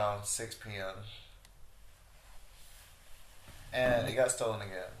back around 6 p.m. And it got stolen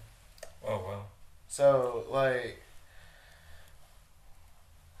again. Oh wow. So like,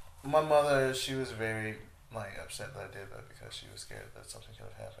 my mother, she was very like upset that I did that because she was scared that something could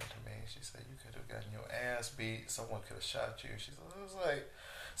have happened to me. She said, you could have gotten your ass beat. Someone could have shot you. She was like,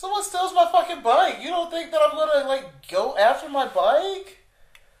 someone steals my fucking bike. You don't think that I'm gonna like go after my bike?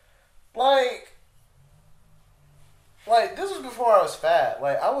 Like this was before I was fat.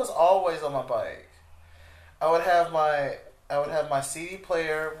 Like I was always on my bike. I would have my CD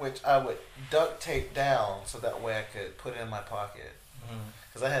player, which I would duct tape down so that way I could put it in my pocket.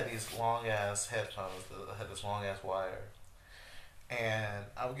 Because I had these long ass headphones that had this long ass wire, and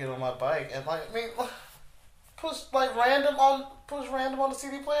I would get on my bike and push random on the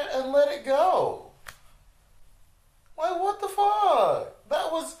CD player and let it go. Like what the fuck?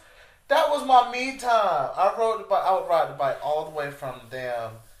 That was my me time. I would ride the bike all the way from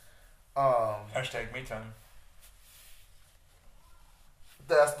damn. Hashtag me time.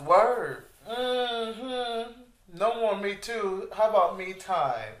 That's the word. Mm-hmm. No more me too. How about me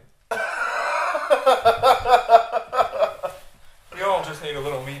time? We all just need a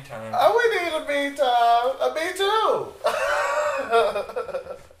little me time. We need a me time. Me too.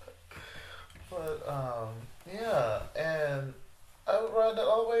 But yeah, and I would ride that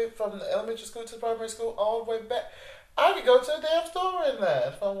all the way from the elementary school to the primary school, all the way back. I could go to a damn store in that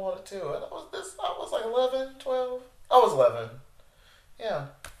if I wanted to. And I was like 11, 12. I was 11. Yeah.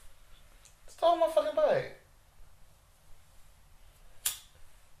 Stole my fucking bike.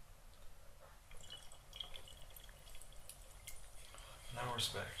 No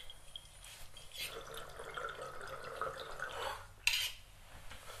respect.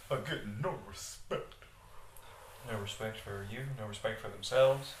 I get no respect. No respect for you. No respect for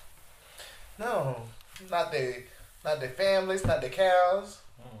themselves. No, not their families, not their cows.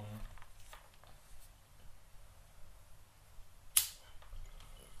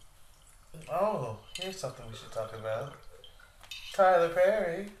 Oh, here's something we should talk about. Tyler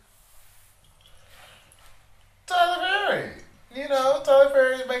Perry. You know, Tyler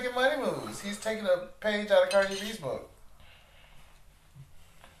Perry is making money moves. He's taking a page out of Cardi B's book.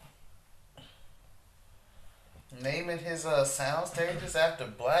 Naming his sound stages after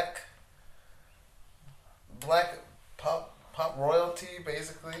black pop royalty,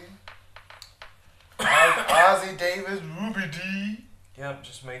 basically. Ozzy Davis, Ruby D. Yep,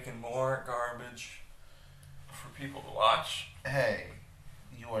 just making more garbage for people to watch. Hey,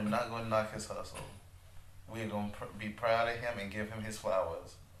 you are not going to knock his hustle. We're going to be proud of him and give him his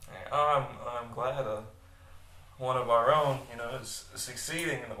flowers. I'm glad one of our own, is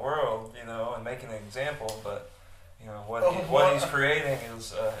succeeding in the world, and making an example. But what he's creating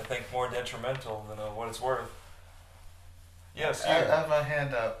is, I think, more detrimental than what it's worth. Yes, you. I have my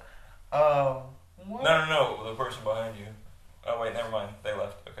hand up. What? No, the person behind you. Oh wait, never mind. They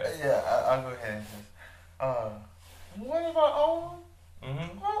left. Okay. Yeah, I'll go ahead and just. What of our own?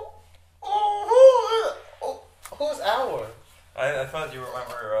 Mm-hmm. Who's our? I thought you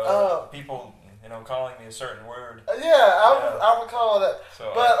remember people, calling me a certain word. I recall that.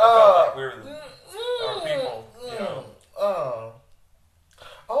 So but I felt like we were our people,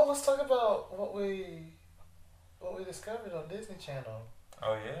 let's talk about what we discovered on Disney Channel.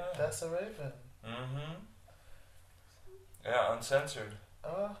 Oh yeah. That's a Raven. Mm-hmm. Yeah, uncensored.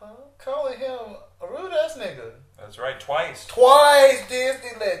 Calling him a rude ass nigga. That's right, twice.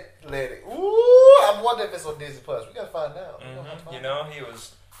 Disney let it. Ooh, I wonder if it's on Disney Plus. We gotta find out. Mm-hmm. He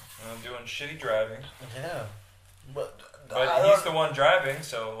was doing shitty driving. Yeah, but he's the one driving,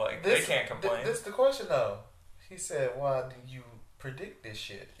 so they can't complain. This is the question though. He said, "Why do you predict this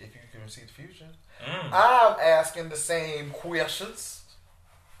shit if you can see the future?" I'm asking the same questions.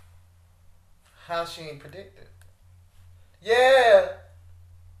 How she ain't predicted? Yeah.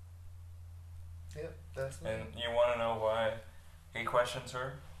 Yep, that's me. And you want to know why he questions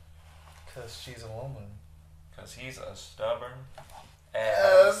her? Because she's a woman. Because he's a stubborn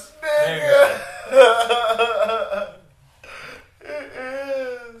ass nigga. It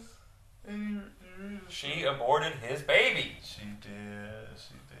is. She aborted his baby. She did.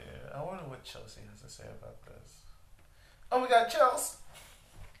 I wonder what Chelsea has to say about this. Oh, we got Chelsea.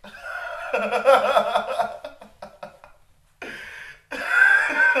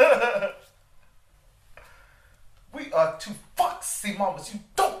 We are two foxy mamas you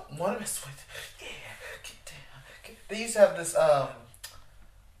don't want to mess with. Yeah, get down. They used to have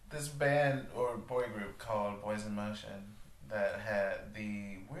this band or boy group called Boys in Motion that had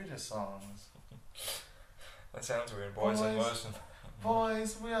the weirdest songs. That sounds weird. Boys in Motion.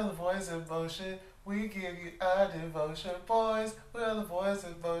 Boys, we are the boys in motion. We give you our devotion, boys. We are the boys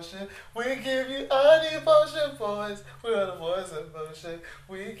in motion. We give you our devotion, boys. We are the boys in motion.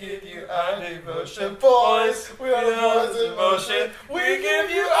 We give you our devotion, boys. We are the boys in motion. We give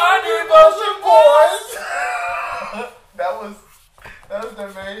you our devotion, boys. That was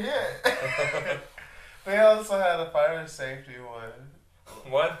their main hit. They also had a fire safety one.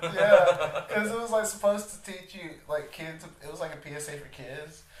 What? Yeah, because it was supposed to teach you kids. It was like a PSA for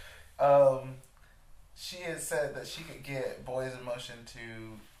kids. She had said that she could get Boys in Motion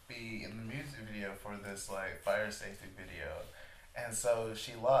to be in the music video for this fire safety video, and so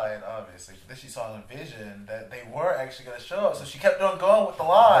she lied. Obviously, then she saw in a vision that they were actually going to show up, so she kept on going with the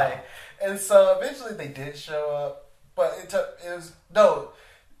lie, and so eventually they did show up. But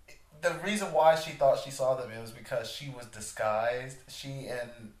the reason why she thought she saw them, it was because she was disguised. She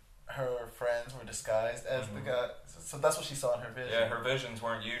and her friends were disguised as the guy. So that's what she saw in her vision. Yeah, her visions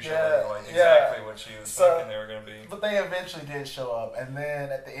weren't usually exactly what she was thinking they were going to be. But they eventually did show up. And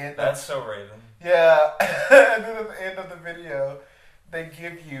then at the end That's so Raven. Yeah. And then at the end of the video, they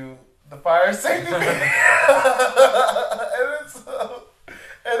give you the fire safety video.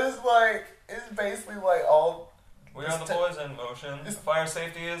 it's basically all... We are the boys in motion. Fire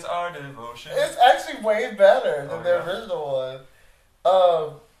safety is our devotion. It's actually way better than the original one.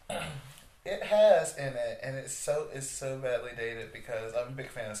 It has in it, and it's so badly dated because I'm a big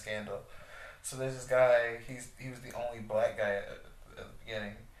fan of Scandal. So there's this guy. He was the only black guy at the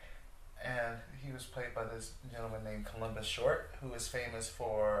beginning, and he was played by this gentleman named Columbus Short, who is famous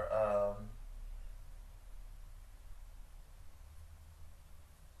for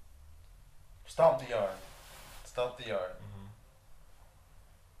Stomp the Yard. Stomp the Yard. Mm-hmm.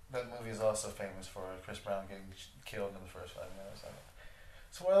 That movie is also famous for Chris Brown getting killed in the first 5 minutes of it.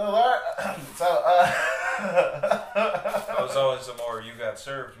 Spoiler alert! I was always the more you got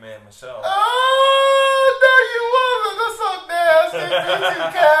served man myself. Oh, no, you wasn't. That's so nasty,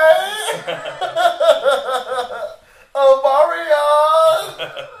 BTK. Oh, Marion.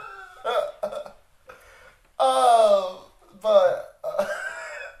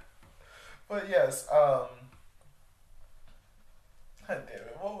 But yes. God damn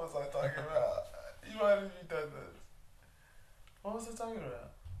it! What was I talking about? You might have done this. What was I talking about?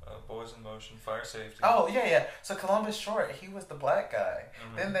 Boys in Motion, fire safety. Oh, yeah. So Columbus Short, he was the black guy.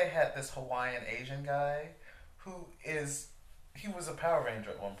 Mm-hmm. Then they had this Hawaiian Asian guy who is He was a Power Ranger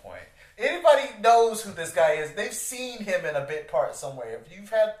at one point. Anybody knows who this guy is. They've seen him in a bit part somewhere. If you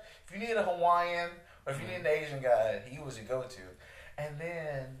need a Hawaiian or if you need an Asian guy, he was your go-to. And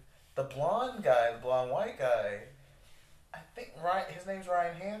then the blonde guy, the blonde white guy, I think his name's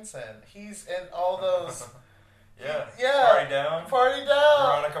Ryan Hansen. He's in all those. Yeah. Yeah. Party Down.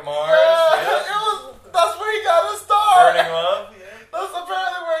 Veronica Mars. Yeah. That's where he got to start. Burning Love. Yeah. That's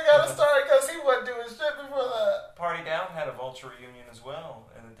apparently where he got to start because he wasn't doing shit before that. Party Down had a Vulture reunion as well,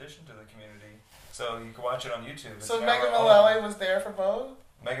 in addition to the Community. So you can watch it on YouTube. It's So an Megan hour Mullally long. was there for both?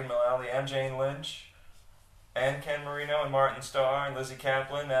 Megan Mullally and Jane Lynch. And Ken Marino and Martin Starr and Lizzie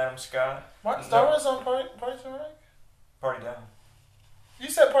Kaplan, Adam Scott. Martin Starr was on Parks and Rec? Party Down. You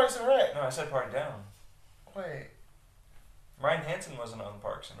said Parks and Rec. No, I said Party Down. Wait. Ryan Hansen wasn't on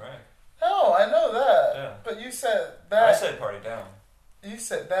Parks and Rec. No, I know that. Yeah. But you said that. I said Party Down. You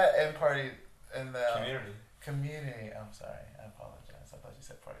said that and Party and the Community. Community. I'm sorry. I apologize. I thought you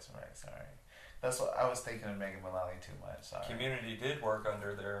said Parks and Rec. Sorry. That's what I was thinking of Megan Mullally too much. Sorry. Community did work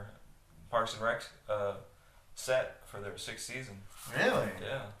under their Parks and Rec set for their 6th season. Really?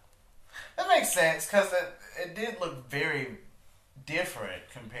 Yeah. That makes sense because it did look very different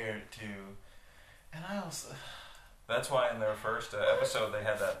compared to. And I also. That's why in their first episode they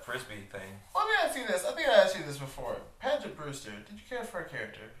had that frisbee thing. Let me ask you this. I think I asked you this before. Paget Brewster, did you care for her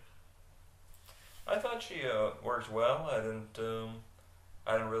character? I thought she worked well. I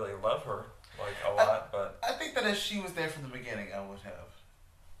didn't really love her like a lot, but I think that if she was there from the beginning, I would have.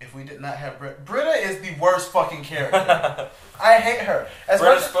 If we did not have Britta. Britta is the worst fucking character. I hate her.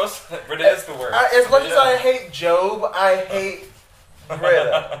 Britta is the worst. As much as I hate Job, I hate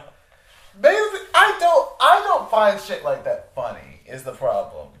Britta. Basically, I don't find shit like that funny, is the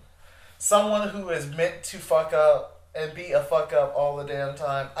problem. Someone who is meant to fuck up and be a fuck up all the damn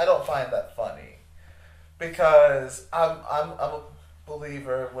time, I don't find that funny. Because I'm a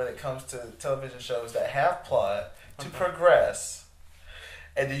believer when it comes to television shows that have plot to progress.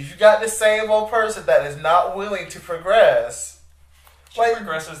 And if you got the same old person that is not willing to progress, she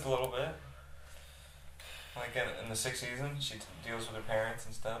progresses a little bit. Like in the 6th season, she deals with her parents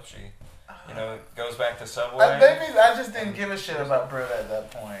and stuff. She, goes back to Subway. Maybe I just didn't give a shit about Britta at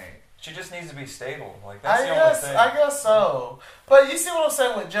that point. She just needs to be stable. Like that's the only thing. I guess so. But you see what I'm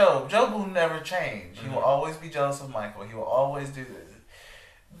saying with Job? Job will never change. He will always be jealous of Michael. He will always do this.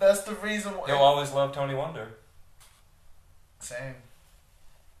 That's the reason why. He'll always love Tony Wonder. Same.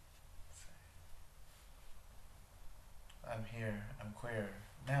 I'm here. I'm queer.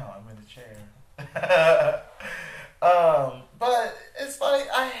 Now I'm in the chair. But it's like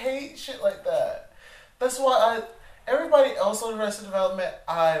I hate shit like that. That's why everybody else on Arrested Development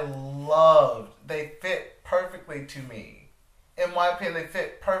I loved. They fit perfectly to me. In my opinion, they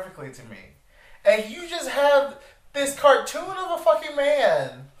fit perfectly to me. And you just have this cartoon of a fucking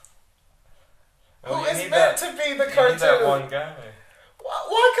man who is meant to be the cartoon. You need that one guy.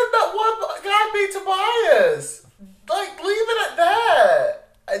 Why could that one guy be Tobias? Like, leave it at that.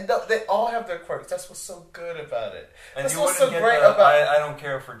 They all have their quirks. That's what's so good about it. And That's you what's wouldn't so get great the, about I don't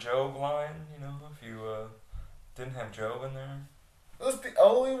care for Job line, if you didn't have Job in there. That's the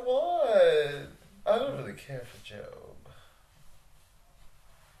only one. I don't really care for Job.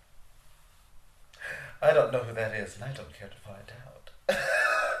 I don't know who that is, and I don't care to find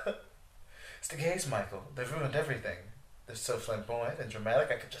out. It's the gays, Michael. They've ruined everything. They're so flamboyant and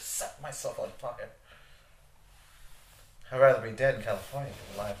dramatic, I could just set myself on fire. I'd rather be dead in California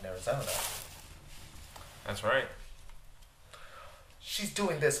than alive in Arizona. That's right. She's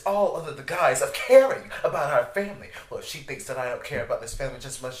doing this all under the guise of caring about our family. Well, if she thinks that I don't care about this family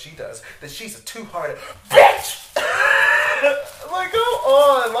just as much as she does, then she's a two-hearted bitch! Like, go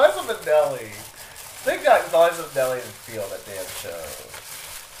on. Liza Minnelli. They got Liza Minnelli to feel that damn show.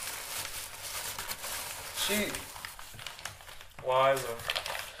 Liza.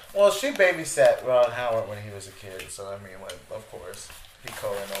 Well, she babysat Ron Howard when he was a kid, so I mean, like, of course, he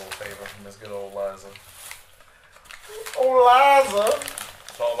called an old favor from this good old Liza. Oh, Liza.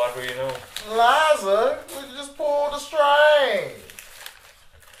 It's all about who you know. Liza, we just pulled the string.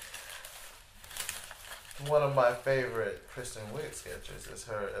 One of my favorite Kristen Wiig sketches is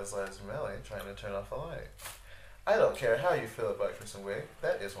her as Liza Minnelli trying to turn off the light. I don't care how you feel about Kristen Wiig,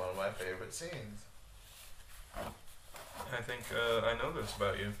 that is one of my favorite scenes. I think I know this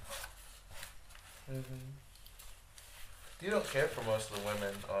about you. Mm-hmm. You don't care for most of the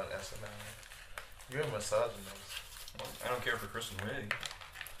women on SNL. You're a misogynist. Well, I don't care for Kristen Wiig.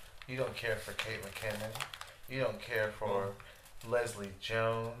 You don't care for Kate McKinnon. You don't care for Leslie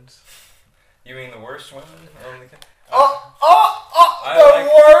Jones. You mean the worst women on the The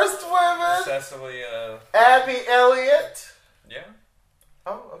worst women? Cecily, Abby Elliott. Yeah.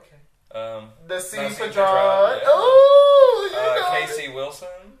 Oh, okay. The C Not for C John. yeah. Oh, you know Casey it. Wilson,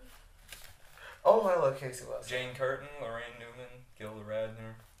 Oh, I love Casey Wilson. Jane Curtin, Lorraine Newman, Gilda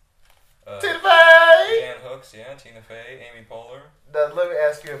Radner, Tina Fey. Jan Hooks, yeah, Tina Fey, Amy Poehler. Now, let me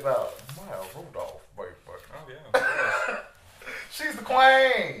ask you about Maya Rudolph, baby. Oh yeah, of course. She's the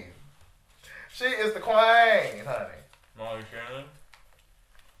queen. She is the queen, honey. Molly Shannon.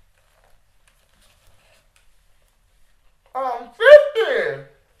 I'm 50.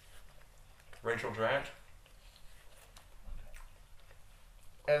 Rachel Dratch.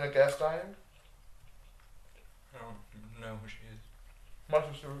 And the guest iron. I don't know who she is.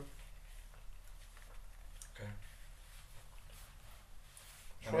 Martha Stewart. Okay.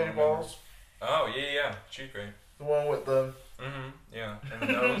 Sweaty Balls. Oh, yeah. She's great. The one with the... Yeah. And the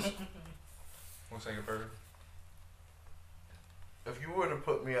nose. Looks like a bird. If you were to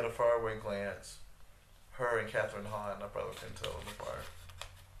put me at a faraway glance, her and Catherine Hahn, I probably couldn't tell them apart.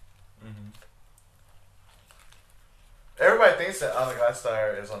 Everybody thinks that Anna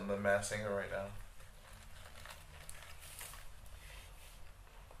Gasteyer is on The Masked Singer right now.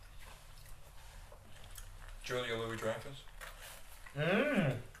 Julia Louis-Dreyfus.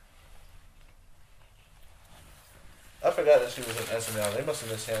 I forgot that she was in SNL. They must have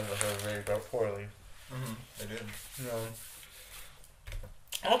mishandled her very poorly. They did. No.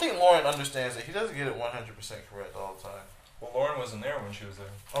 I don't think Lauren understands that he doesn't get it 100% correct all the time. Well, Lauren wasn't there when she was there.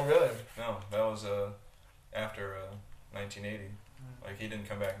 Oh, really? No, that was after 1980. Like, he didn't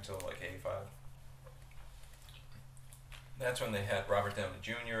come back until, like, 85. That's when they had Robert Downey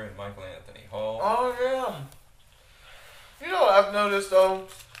Jr. and Michael Anthony Hall. Oh, yeah. You know what I've noticed, though?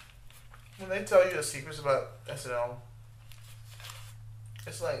 When they tell you the secrets about SNL,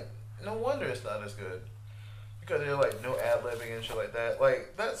 it's like, no wonder it's not as good. Because they're like, no ad-libbing and shit like that.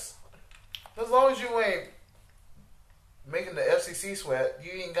 Like, that's... As long as you ain't making the FCC sweat,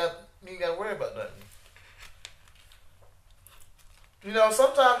 you ain't got to worry about nothing. You know,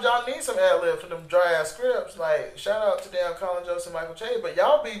 sometimes y'all need some ad-lib for them dry-ass scripts. Like, shout out to damn Colin Jost and Michael Che, but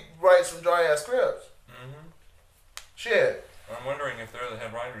y'all be writing some dry-ass scripts. Shit. I'm wondering if they're the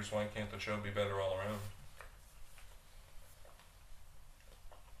head writers, why can't the show be better all around?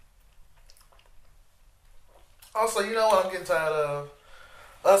 Also, you know what I'm getting tired of?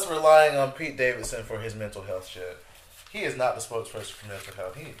 Us relying on Pete Davidson for his mental health shit. He is not the spokesperson for mental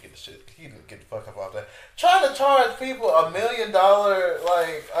health. He need to get the shit. He need to get the fuck up off that. Trying to charge people $1 million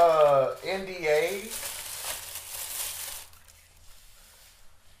like NDA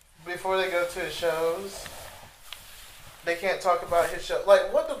before they go to his shows. They can't talk about his show.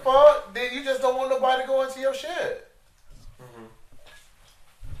 Like, what the fuck? Then you just don't want nobody to go into your shit.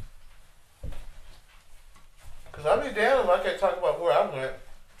 Cause I'd be damned if I can't talk about where I went.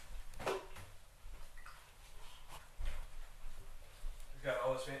 You got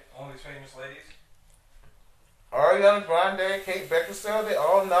all these famous ladies. Ariana Grande, Kate Beckinsale, they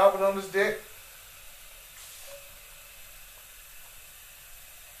all knobbing on his dick.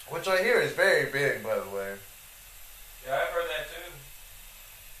 Which I hear is very big, by the way. Yeah, I've heard that too.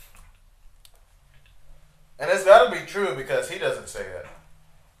 And it's gotta be true because he doesn't say it.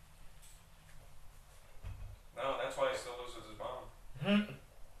 No, that's why he still lives with his mom.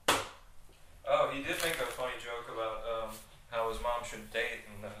 Oh, he did make a funny joke about how his mom should date,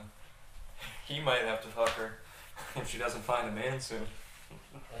 and he might have to fuck her if she doesn't find a man soon.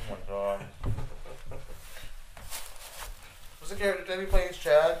 Oh my god. What's the character that he plays?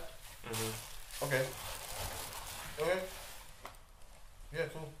 Chad? Okay. Okay. Yeah,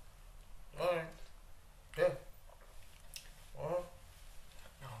 cool. Alright. Yeah. Well.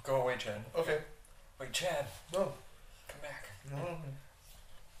 No, go away, Chad. Okay. Wait, Chad. No. Come back. No.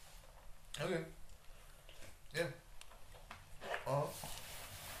 Okay. Yeah.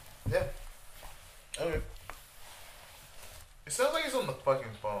 Yeah. Okay. It sounds like he's on the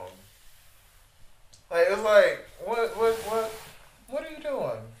fucking phone. Like, it's like, what are you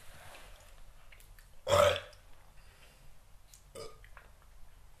doing?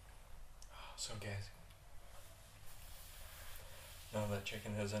 So gassy. Now that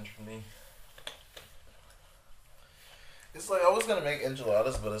chicken has entered me. It's like, I was gonna make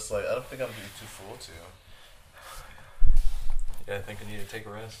enchiladas, but it's like, I don't think I'm gonna be too full to. Yeah, I think I need to take a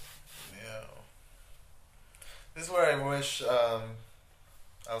rest. Yeah. This is where I wish, I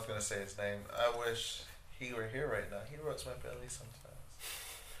was gonna say his name. I wish he were here right now. He rubs my belly sometimes.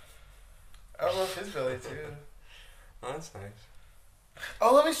 I rub his belly too. Oh, that's nice.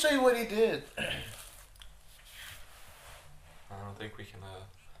 Oh, let me show you what he did. I don't think we can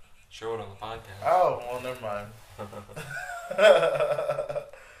show it on the podcast. Oh, well, never mind.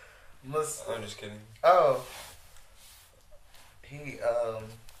 I'm just kidding. Oh. he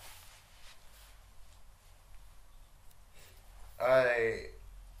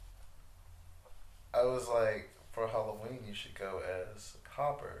I was like, for Halloween you should go as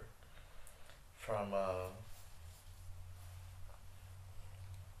Hopper from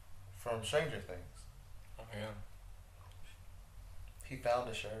Stranger Things. Oh yeah. He found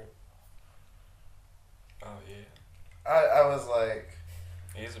a shirt. Oh yeah. I was like,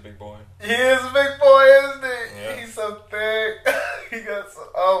 He's a big boy. he is a big boy, isn't he? Yeah. He's so thick. He got so,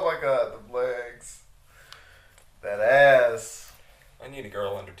 oh my god, the legs. That ass. I need a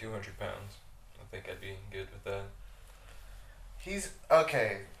girl under 200 pounds. I think I'd be good with that. He's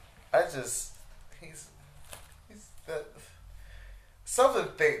okay. He's that something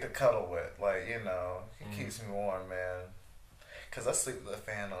thick to cuddle with. Like, you know, he keeps me warm, man. Cause I sleep with a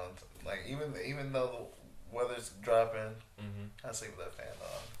fan on. Like even though the weather's dropping, I sleep with that fan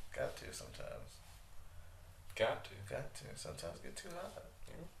on. Got to sometimes. Got to. Got to. Sometimes get too hot.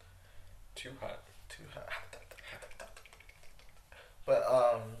 Too hot. Too hot. But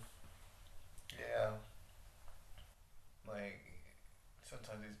yeah. Like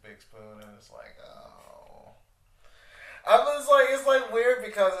sometimes he's big spoon and it's like, oh. It's like weird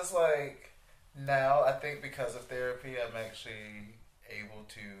because it's like now I think because of therapy I'm actually able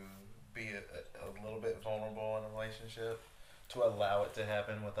to be a little bit vulnerable in a relationship to allow it to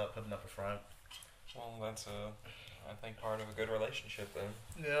happen without putting up a front. Well, that's I think part of a good relationship then.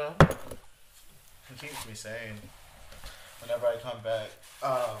 Yeah. It keeps me sane. Whenever I come back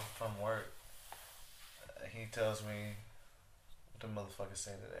from work, he tells me what the motherfucker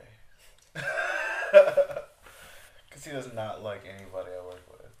say today. Because he does not like anybody I work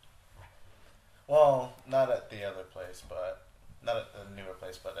with. Well, not at the other place, but not at the newer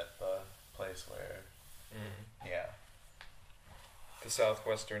place, but at the place where, yeah. The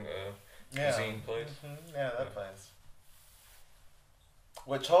Southwestern cuisine place? Mm-hmm. Yeah, that place.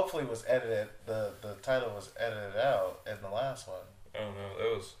 Which hopefully was edited, the title was edited out in the last one. Oh no,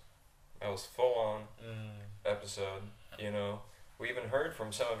 that was full on episode, you know. We even heard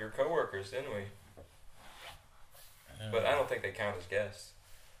from some of your coworkers, didn't we? But I don't think they count as guests.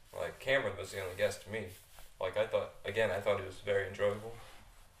 Like, Cameron was the only guest to me. Like, I thought it was very enjoyable.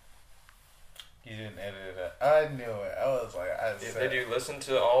 You didn't edit it out. I knew it. I was like, Did you listen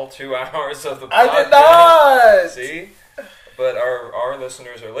to all 2 hours of the podcast? I did not! See? But our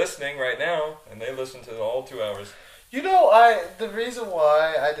listeners are listening right now, and they listen to all 2 hours. You know, the reason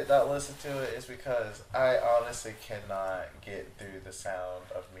why I did not listen to it is because I honestly cannot get through the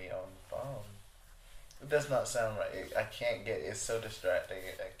sound of me on the phone. It does not sound right. I can't get. It's so distracting.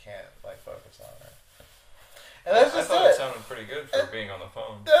 I can't focus on it. And that's just I thought it sounded pretty good for being on the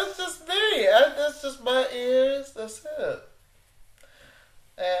phone. That's just me. That's just my ears. That's it.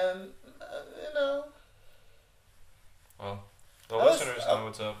 And you know. Well, the listeners know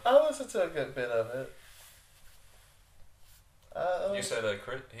what's up. I listened to a good bit of it. You said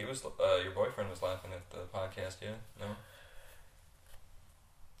Chris, he was your boyfriend was laughing at the podcast. Yeah, no.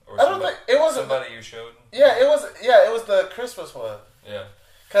 Or I don't think it was somebody you showed. Yeah, it was. Yeah, it was the Christmas one. Yeah.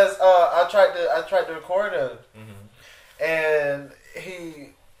 Cause I tried to record him, and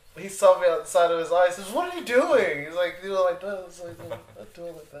he saw me on the side of his eye. He says, "What are you doing?" He's like, "Doing like that." It's like, I'm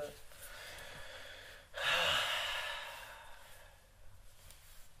doing like that.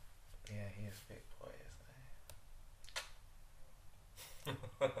 Yeah, he is a big boy,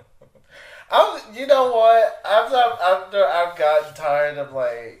 isn't he? You know what? After I've gotten tired of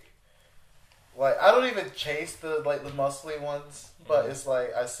like I don't even chase the muscly ones, but it's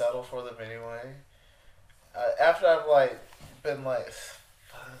like I settle for them anyway. After I've been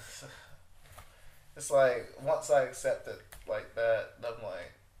it's like once I accept it like that, I'm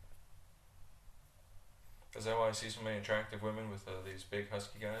like. Is that why I see so many attractive women with these big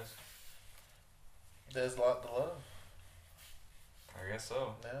husky guys? There's a lot to love. I guess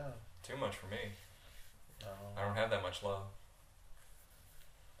so. Yeah. Too much for me. No. I don't have that much love.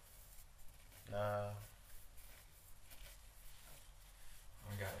 Nah.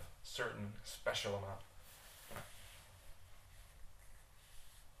 I got a certain special amount.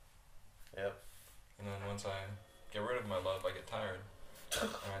 Yep. And then once I get rid of my love, I get tired.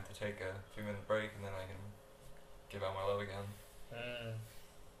 I have to take a few-minute break, and then I can give out my love again.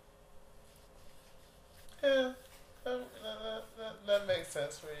 Yeah. That makes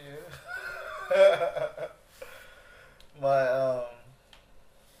sense for you.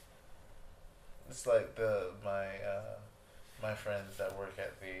 It's like my friends that work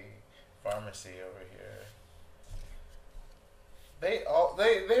at the pharmacy over here.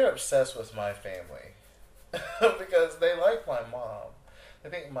 They're obsessed with my family because they like my mom. They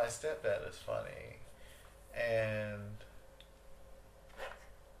think my stepdad is funny, and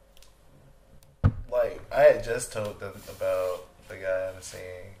I had just told them about the guy I'm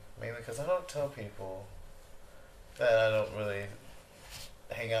seeing, mainly because I don't tell people that I don't really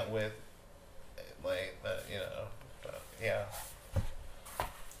hang out with, like that, you know. But, yeah.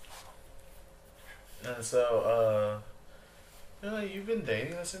 And so, you know, you've been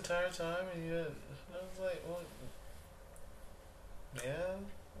dating this entire time, and you didn't. I was like, well, yeah.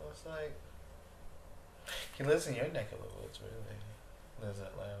 I was like, he lives in your neck of the woods, really. Lives in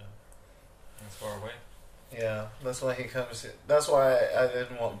Atlanta. That's far away. Yeah, that's why he comes. That's why I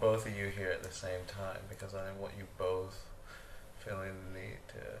didn't want both of you here at the same time, because I didn't want you both feeling the need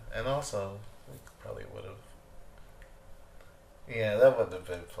to. And also, we probably would have. Yeah, that wouldn't have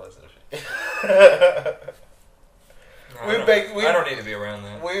been pleasant. No, I don't need to be around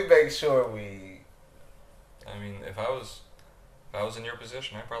that. We make sure we. I mean, if I was in your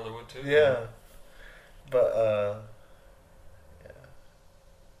position, I probably would too. Yeah, but yeah,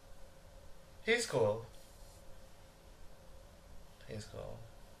 he's cool. He's cool.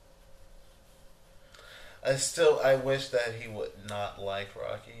 I wish that he would not like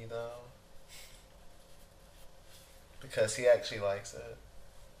Rocky though, because he actually likes it,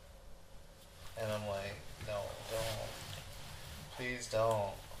 and I'm like, no, don't, please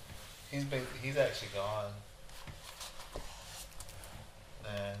don't. He's actually gone,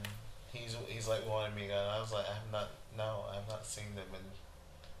 and he's like wanting me to go. And I was like, I've not seen them in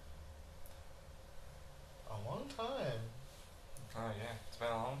a long time. Oh yeah, it's been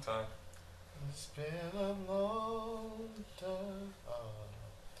a long time. It's been a long time.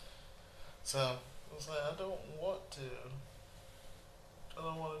 So I was like, I don't want to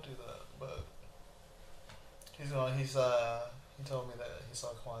do that, but he's going. He told me that he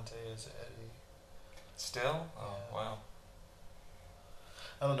saw Quante as Eddie. Still? Oh Yeah. wow.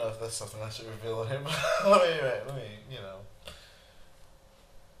 I don't know if that's something I should reveal on him. Let me, you know.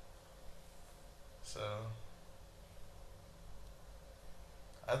 So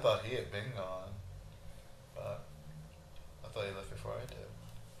I thought he had been gone, but I thought he left before I did.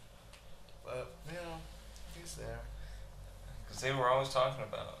 But, you know, he's there. Because they were always talking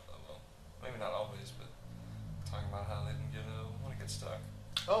about, well, maybe not always, but talking about how they didn't want to get stuck.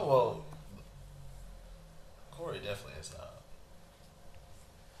 Oh, well, Corey definitely is not.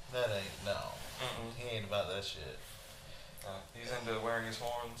 That ain't, no. Mm-mm. He ain't about that shit. He's into wearing his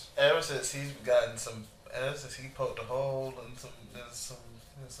horns. Ever since he poked a hole in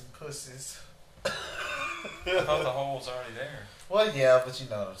some pussies. I thought the hole was already there. Well, yeah, but you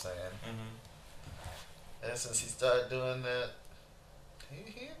know what I'm saying. Mm-hmm. And since he started doing that,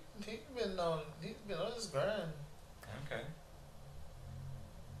 he's been on his grind. Okay.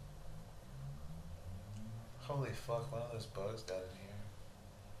 Holy fuck! One of those bugs got in here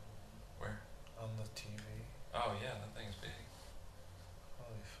Where? on the TV. Oh yeah, that thing's big.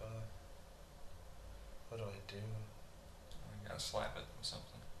 Holy fuck! What do I do? You gotta slap it with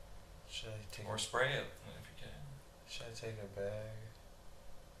something. Should I take Or spray it if you can. Should I take a bag?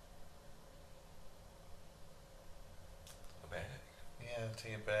 A bag. Yeah,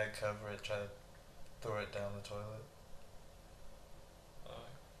 take a bag, cover it, try to throw it down the toilet.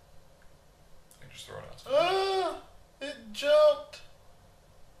 I just throw it outside. Ah! It jumped!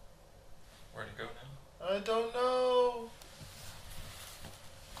 Where'd it go now? I don't know.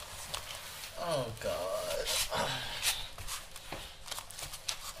 Oh god.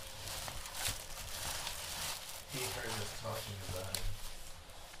 He heard us talking about it.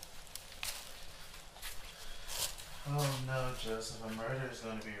 Oh no, Joseph, a murder is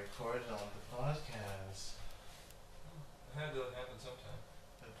going to be recorded on the podcast. It had to happen sometime.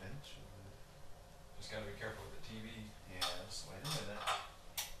 Eventually. Just gotta be careful with the TV. Yes, wait a minute.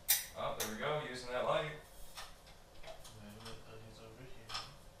 Oh, there we go, using that light. Wait a minute, he's over here.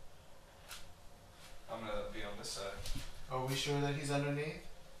 I'm gonna be on this side. Are we sure that he's underneath?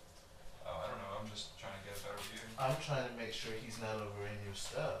 Oh, I don't know, I'm just trying to get a better view. I'm trying to make sure he's not over in your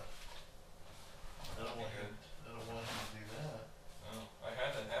stuff. I don't want him to do that. Oh, I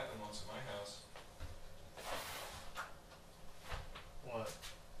had that happen once in my house. What?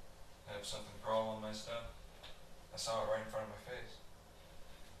 Have something crawl on my stuff. I saw it right in front of my face.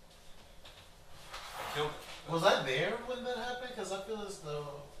 I killed it. Was I there when that happened? Because I feel as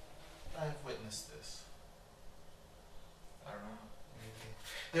though I've witnessed this. I don't know. Maybe.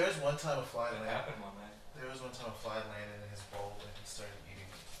 There was one time a fly It landed. happened one night. There was one time a fly landed in his bowl and he started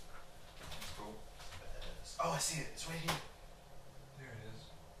eating it. That's cool. Oh, I see it. It's right here. There it is.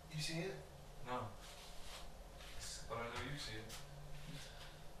 You see it? No. But I know you see it.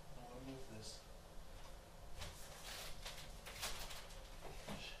 I'm gonna move this.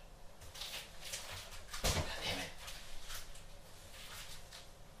 God damn it.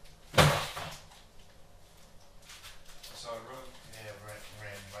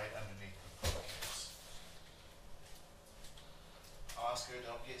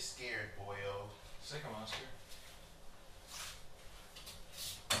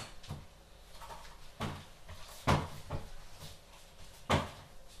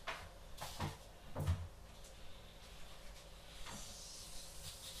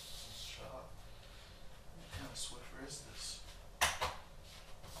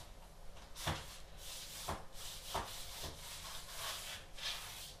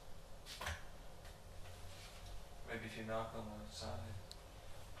 knock on the side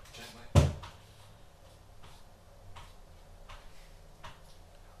gently.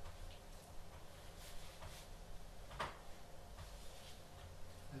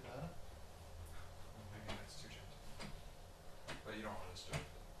 Maybe that's too gentle. But you don't want to disturb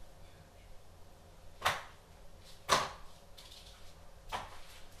the finish.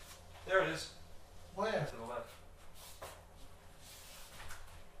 There it is. Where? To the left.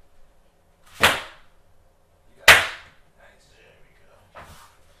 You got it. Nice. There we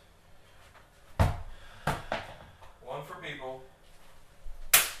go. One for people.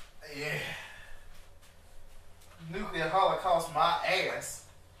 Yeah. Nuclear holocaust my ass.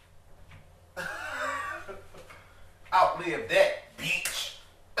 Outlive that, bitch.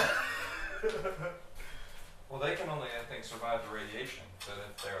 Well, they can only, I think, survive the radiation. But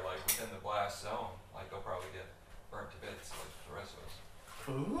if they're like within the blast zone, like they'll probably get burnt to bits like the rest of us.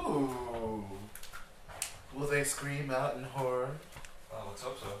 Ooh. Will they scream out in horror? Let's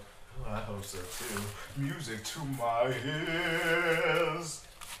hope so. Oh, I hope so too. Music to my ears.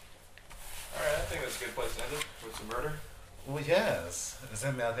 Alright, I think that's a good place to end it with some murder. Well, yes. It's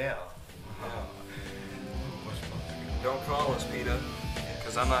in Mel. Yeah. Don't call us, Peter,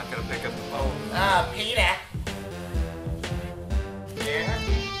 because I'm not going to pick up the phone. Ah, Peter.